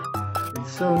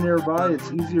 It's so nearby, it's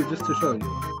easier just to show you.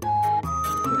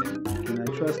 Okay, can I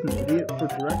trust an idiot for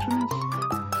directions?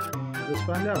 Let's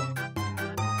find out.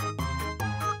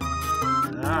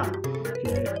 Ah.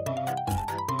 Okay.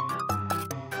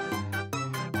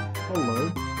 Hello.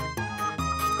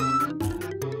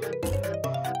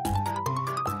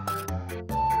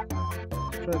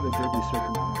 Try the dirty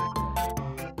serpent.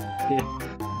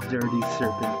 Dirty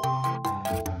serpent.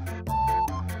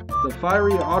 The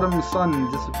fiery autumn sun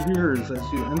disappears as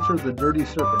you enter the dirty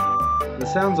serpent. The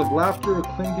sounds of laughter,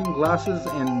 clinking glasses,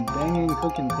 and banging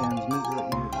cooking pans meet your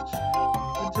ears.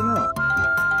 Good to know.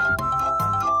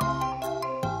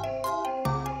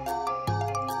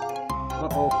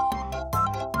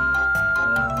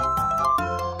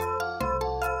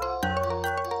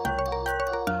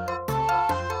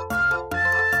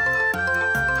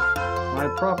 My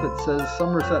prophet says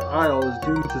Somerset Isle is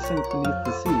doomed to sink beneath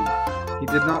the sea. He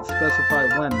did not specify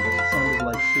when, but it sounded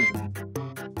like soon.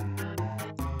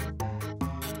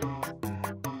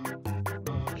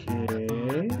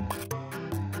 Okay.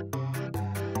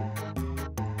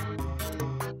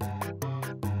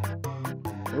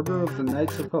 Order of the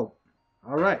Knights of Hope.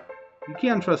 Alright. You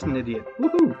can trust an idiot.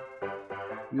 Woohoo!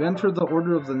 You enter the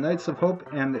Order of the Knights of Hope,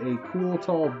 and a cool,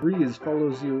 tall breeze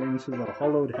follows you into the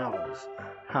hollowed halls.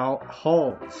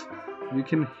 You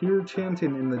can hear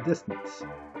chanting in the distance.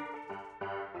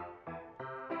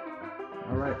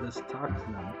 Alright, let's talk to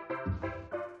them.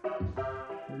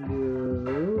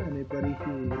 Hello? Anybody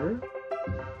here?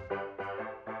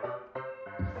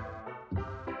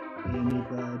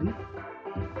 Anybody?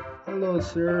 Hello,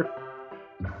 sir.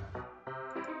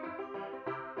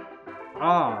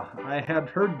 Ah, I had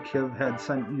heard Kiv had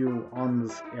sent you on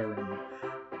this errand.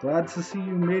 Glad to see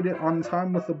you made it on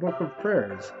time with the Book of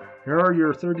Prayers. Here are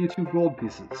your 32 gold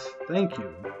pieces. Thank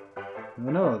you.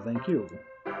 No, thank you.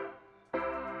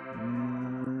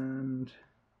 And...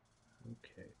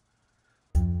 okay.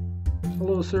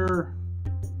 Hello, sir.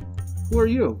 Who are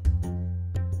you?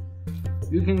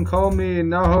 You can call me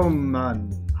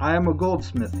Nahoman. I am a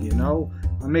goldsmith, you know.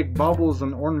 I make baubles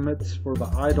and ornaments for the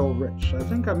idle rich. I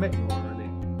think I met you already.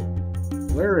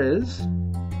 Where is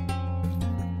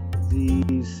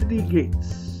the city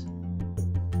gates?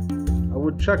 I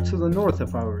would check to the north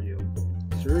if I were you.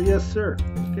 Sir, yes, sir.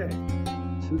 Okay.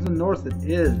 To the north it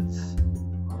is.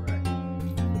 Alright.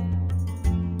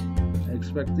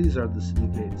 expect these are the city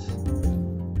gates.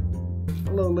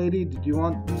 Hello, lady. Did you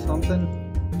want something?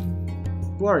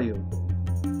 Who are you?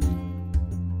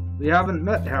 We haven't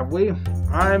met, have we?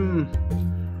 I'm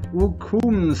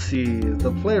Ukumsi,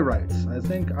 the playwright. I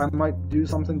think I might do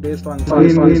something based on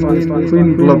Queen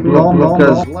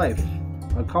Blanca's life.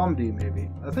 A comedy, maybe.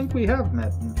 I think we have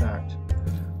met, in fact.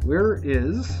 Where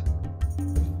is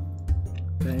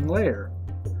Fang Lair?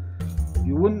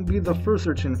 You wouldn't be the first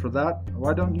searching for that.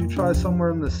 Why don't you try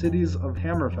somewhere in the cities of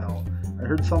Hammerfell? I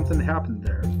heard something happened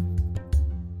there.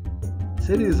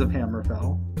 Cities of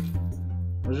Hammerfell?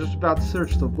 I was just about to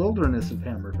search the wilderness of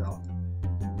Hammerfell.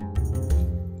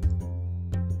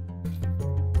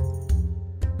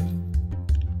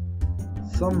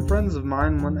 Some friends of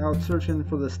mine went out searching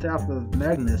for the staff of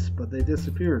Magnus, but they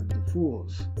disappeared, the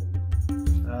fools.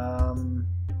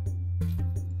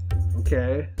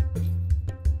 Okay.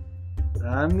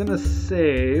 I'm gonna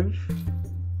save.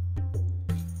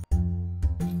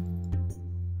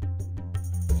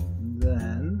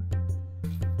 Then,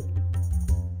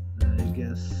 I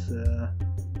guess,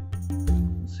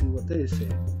 let's see what they say.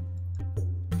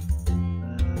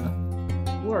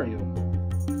 Who are you?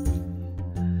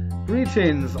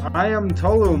 Greetings, I am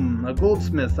Tulum, a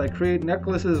goldsmith. I create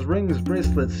necklaces, rings,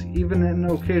 bracelets, even an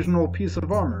occasional piece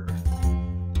of armor.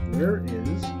 Where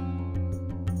is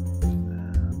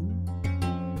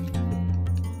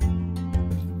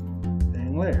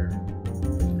Fang Lair?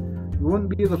 You wouldn't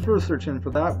be the first searching for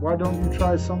that. Why don't you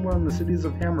try somewhere in the cities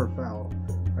of Hammerfell?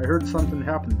 I heard something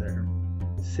happened there.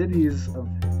 Cities of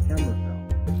Hammerfell.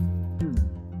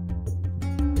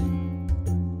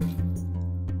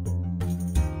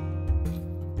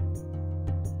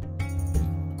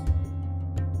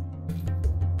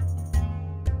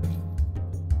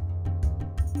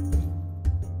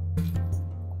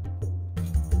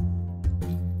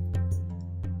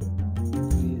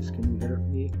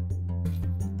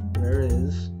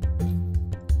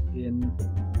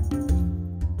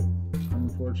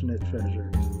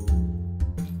 Treasure.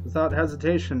 Without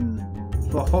hesitation,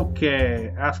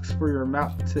 Fahoke asks for your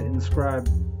map to inscribe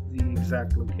the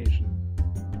exact location.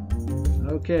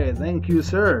 Okay, thank you,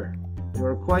 sir. You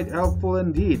are quite helpful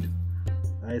indeed,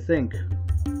 I think.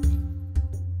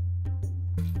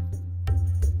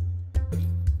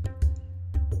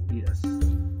 Yes.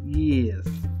 Yes.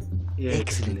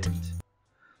 Excellent.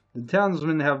 The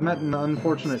townsmen have met an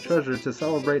unfortunate treasure to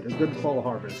celebrate a good fall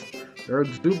harvest. Their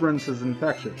exuberance is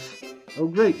infectious. Oh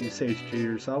great, you say to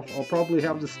yourself, I'll probably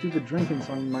have the stupid drinking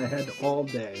song in my head all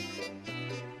day.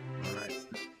 Alright.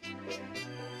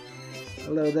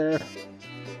 Hello there.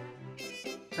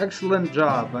 Excellent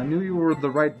job. I knew you were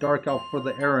the right dark elf for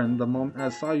the errand the moment I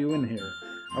saw you in here.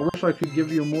 I wish I could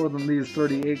give you more than these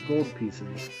 38 gold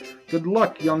pieces. Good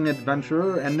luck, young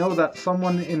adventurer, and know that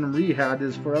someone in Rehad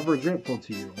is forever grateful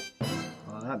to you.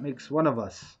 Well, that makes one of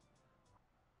us.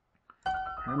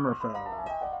 Hammerfell.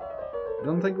 I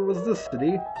don't think it was this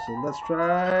city, so let's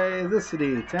try this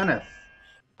city, Tanith.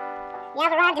 You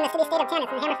have arrived in the city-state of Tanith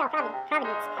in the Hammerfell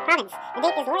province. The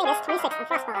date is latest 26th of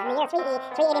Frostfall in the year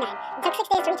 389. It took 6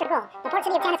 days to reach your goal. The port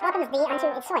city of Tanith welcomes thee unto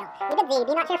its soil. We bid thee,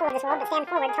 be not fearful of this world, but stand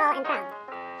forward, tall and proud.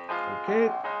 Okay.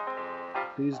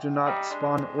 Please do not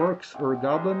spawn orcs or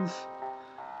goblins.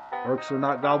 Orcs are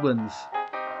not goblins.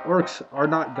 Orcs are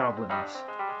not goblins.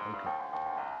 Okay.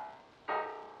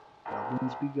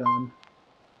 Goblins be gone.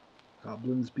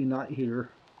 Goblins be not here.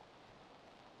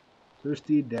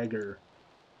 Thirsty dagger.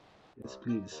 Yes,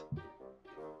 please.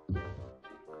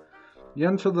 You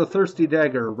enter the Thirsty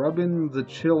Dagger, rubbing the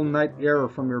chill night air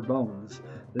from your bones.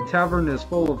 The tavern is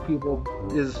full of people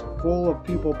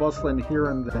bustling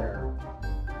here and there.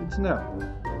 Good to know.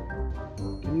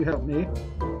 Can you help me?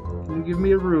 Can you give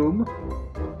me a room?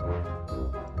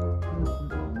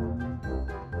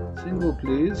 Single,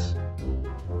 please.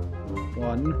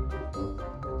 1.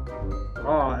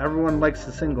 Ah, everyone likes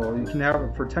a single. You can have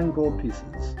it for 10 gold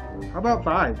pieces. How about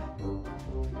 5?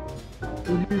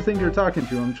 Who do you think you're talking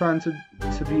to? I'm trying to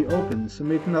be open, so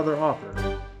make another offer.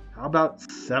 How about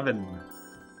 7?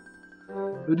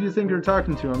 Who do you think you're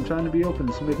talking to? I'm trying to be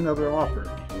open, so make another offer.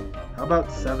 How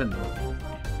about 7?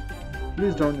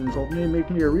 Please don't insult me. Make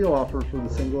me a real offer for the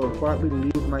single or quietly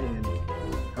leave my inn.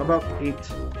 How about 8?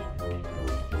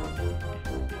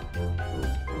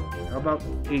 How about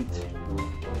 8?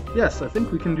 Yes, I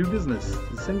think we can do business.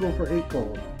 The single for 8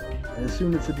 gold. I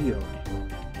assume it's a deal.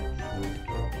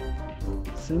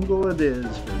 Single it is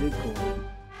for 8 gold.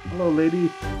 Hello, lady.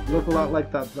 You look a lot like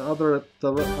the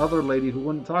other lady who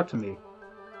wouldn't talk to me.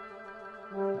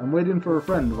 I'm waiting for a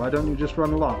friend. Why don't you just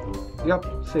run along? Yep,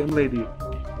 same lady.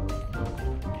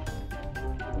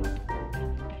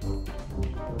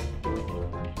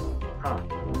 Ah.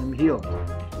 healed.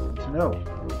 Good to know.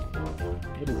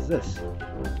 What is this?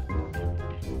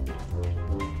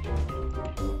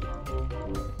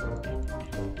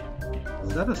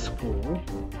 Is that a scroll?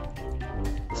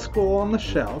 A scroll on the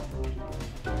shelf?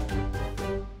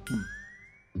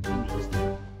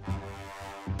 Interesting.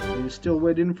 Are you still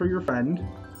waiting for your friend?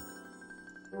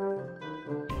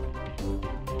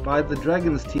 By the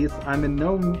dragon's teeth, I'm in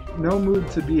no mood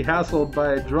to be hassled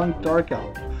by a drunk dark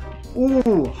elf.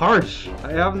 Ooh, harsh!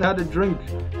 I haven't had a drink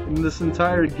in this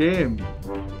entire game.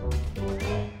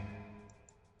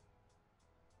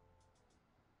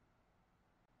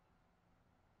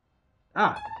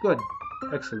 Ah, good.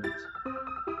 Excellent.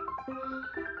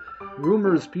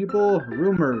 Rumors, people,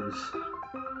 rumors.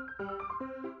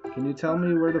 Can you tell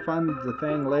me where to find the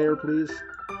Fang Lair, please?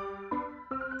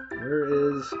 Where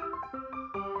is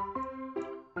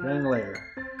Fang Lair?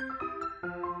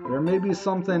 There may be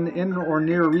something in or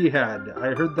near Rehad.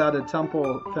 I heard that a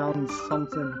temple found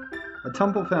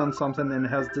something and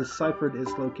has deciphered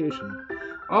its location.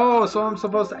 Oh, so I'm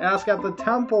supposed to ask at the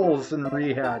temples in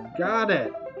Rehad. Got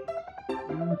it.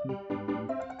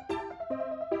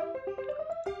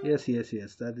 Yes,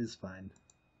 that is fine.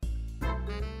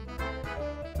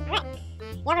 Alright.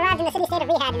 You have arrived in the city-state of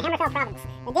Rehad in Hammerfell Province.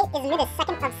 The date is Midis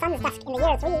 2nd of Sun's Dusk in the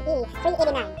year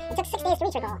 3E389. It took 6 days to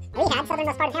reach your goal. Rehad,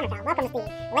 southernmost part of Hammerfell, welcomes thee.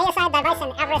 Lay aside thy vice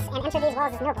and avarice and enter these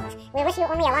walls as nobles. We wish you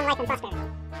only a long life and prosperity.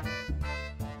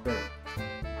 Great.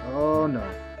 Oh no.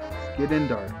 It's getting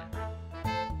dark.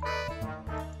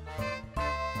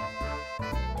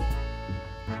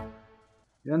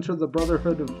 You enter the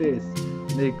Brotherhood of Faith,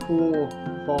 and a cool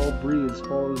fall breeze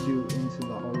follows you into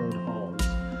the hollowed halls.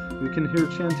 You can hear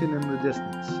chanting in the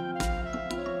distance.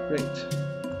 Great.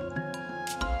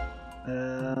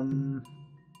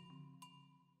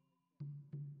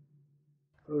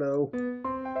 Hello.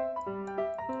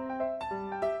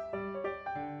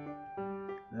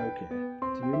 Okay.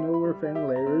 Do you know where Fang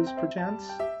Lair is, perchance?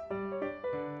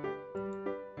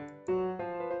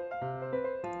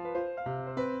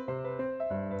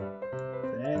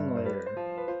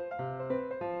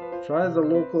 Try the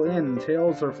local inn.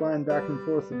 Tales are flying back and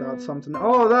forth about something.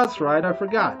 Oh, that's right, I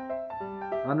forgot.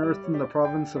 Unearthed in the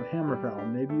province of Hammerfell.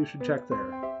 Maybe you should check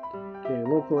there. Okay,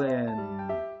 local inn.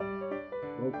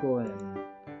 Local inn.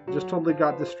 Just totally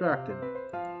got distracted.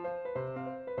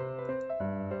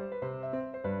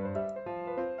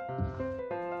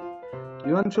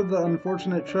 You enter the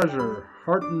unfortunate treasure,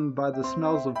 heartened by the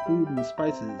smells of food and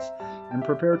spices, and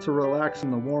prepare to relax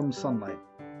in the warm sunlight.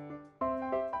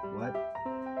 What?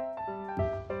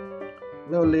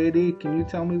 Hello, lady. Can you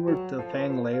tell me where the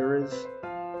Fang Lair is?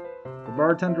 The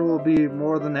bartender will be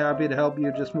more than happy to help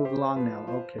you. Just move along now.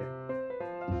 Okay.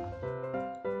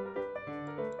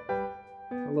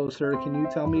 Hello, sir. Can you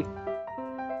tell me?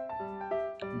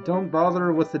 Don't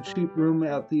bother with the cheap room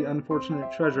at the unfortunate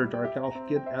treasure, Dark Elf.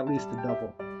 Get at least a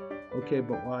double. Okay,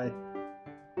 but why?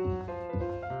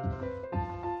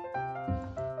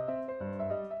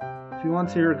 If you want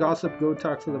to hear gossip, go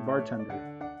talk to the bartender.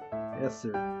 Yes,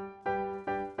 sir.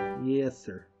 Yes,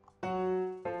 sir.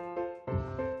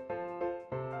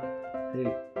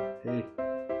 Hey.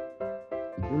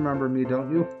 You remember me,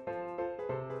 don't you?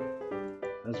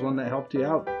 As one that helped you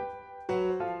out.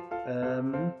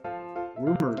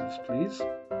 Rumors, please.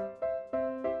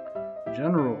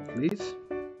 General, please.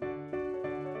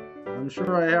 I'm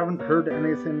sure I haven't heard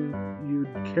anything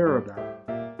you'd care about.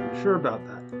 I'm sure about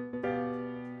that.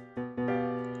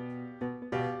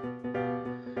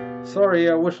 Sorry,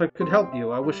 I wish I could help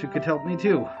you. I wish you could help me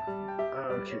too.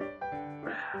 Okay.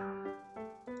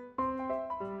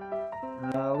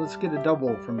 Let's get a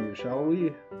double from you, shall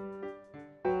we?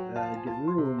 Get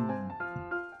room.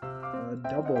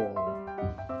 Double.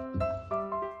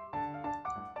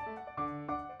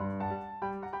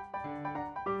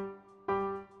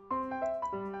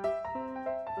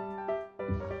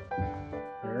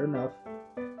 Fair enough.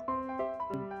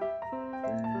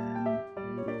 And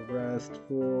we'll rest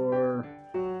for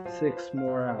 6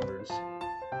 more hours.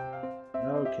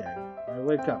 Okay, I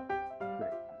wake up.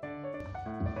 Great.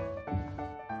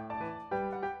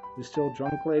 You still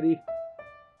drunk, lady?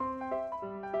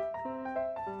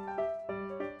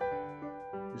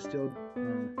 You still...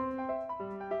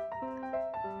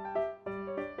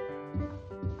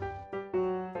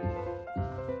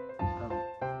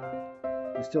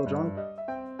 You still drunk?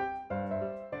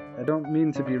 I don't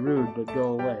mean to be rude, but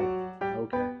go away.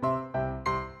 Okay.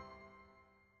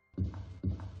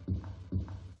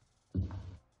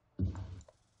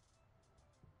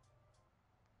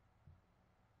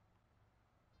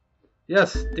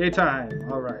 Yes, daytime.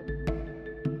 All right.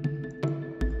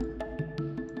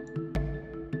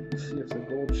 see if the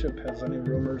gold ship has any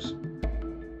rumors.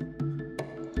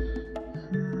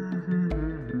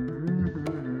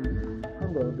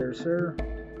 Hello there, sir.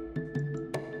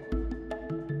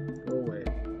 Go away.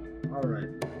 Alright.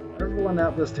 Everyone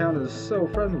at this town is so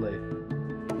friendly.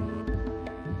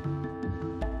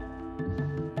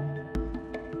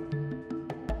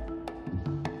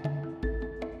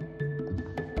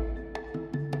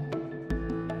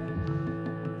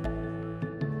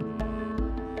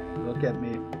 Look at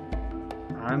me.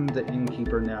 I'm the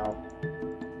innkeeper now.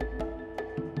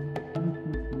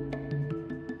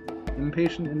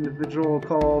 Impatient individual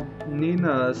called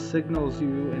Nina signals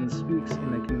you and speaks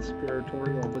in a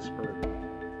conspiratorial whisper.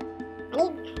 I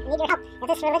need your help. If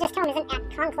this religious tome isn't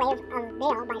at Conclave of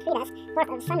Baal by Frida's,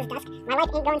 4th of Sun's Dusk, my life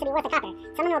ain't going to be worth a copper.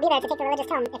 Someone will be there to take the religious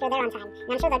tome if you're there on time,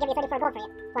 and I'm sure they'll give you 34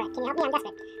 gold for it. Can you help me? I'm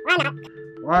desperate. Why not?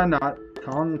 Why not?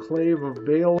 Conclave of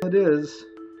Baal it is.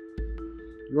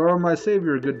 You are my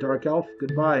savior, good dark elf.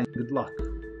 Goodbye and good luck.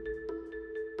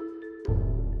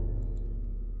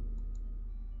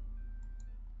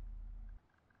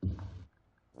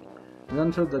 You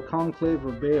enter the Conclave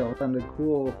of Baal, and a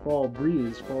cool fall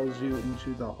breeze follows you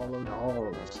into the hollowed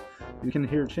halls. You can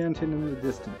hear chanting in the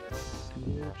distance.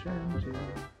 Hear chanting.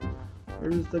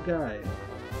 Where's the guy?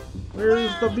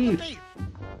 Where's the beef?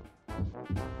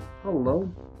 Hello.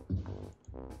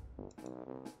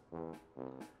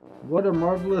 What a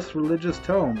marvelous religious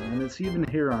tome, and it's even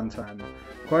here on time.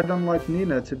 Quite unlike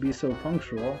Nina to be so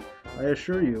punctual, I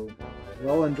assure you.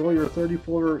 Well, enjoy your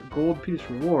 34 gold piece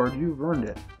reward. You've earned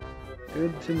it.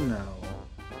 Good to know.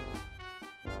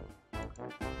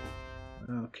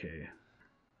 Okay.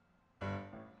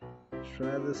 Let's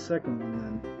try the second one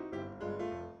then.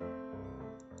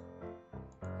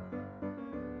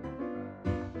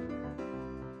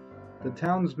 The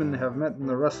townsmen have met in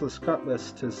the Restless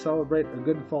Cutlass to celebrate a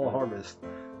good fall harvest.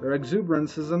 Their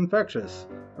exuberance is infectious.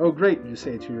 Oh great, you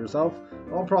say to yourself.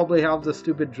 I'll probably have the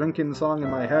stupid drinking song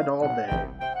in my head all day.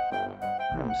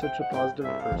 I'm such a positive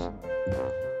person.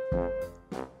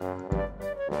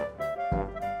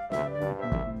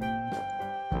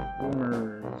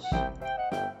 Rumors.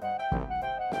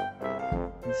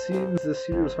 It seems this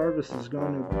year's harvest is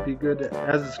going to be good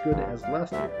as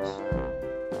last year's.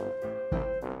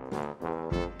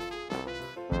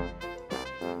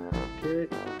 Okay.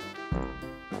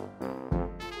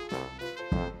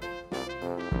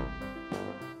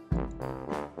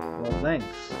 Well,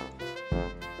 thanks.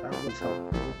 That was helpful.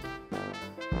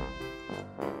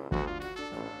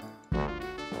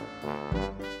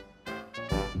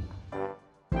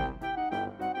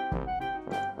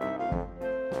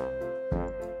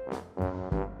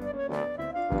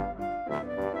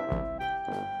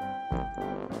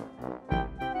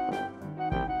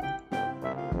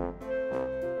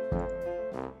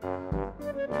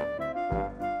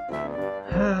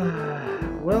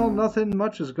 Well, nothing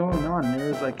much is going on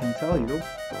near as I can tell you.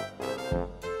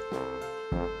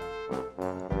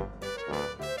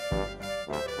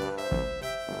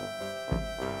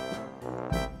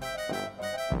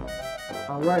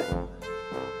 Alright.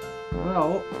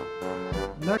 Well,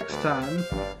 next time,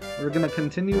 we're going to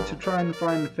continue to try and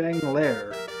find Fang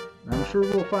Lair. I'm sure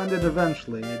we'll find it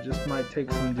eventually, it just might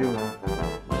take some doing.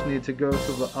 Just need to go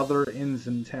to the other inns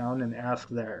in town and ask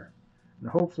there. And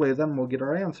hopefully then we'll get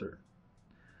our answer.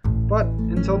 But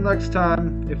until next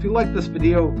time, if you like this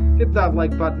video, hit that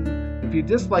like button. If you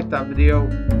dislike that video,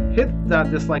 hit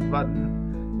that dislike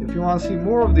button. If you want to see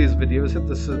more of these videos, hit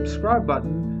the subscribe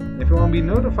button. If you want to be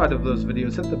notified of those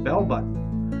videos, hit the bell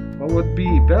button. What would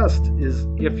be best is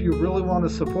if you really want to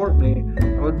support me,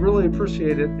 I would really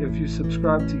appreciate it if you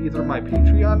subscribe to either my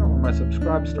Patreon or my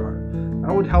Subscribestar.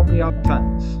 That would help me out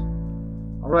tons.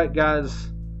 Alright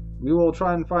guys, we will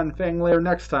try and find Fang Lair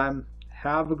next time.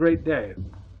 Have a great day.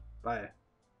 Bye.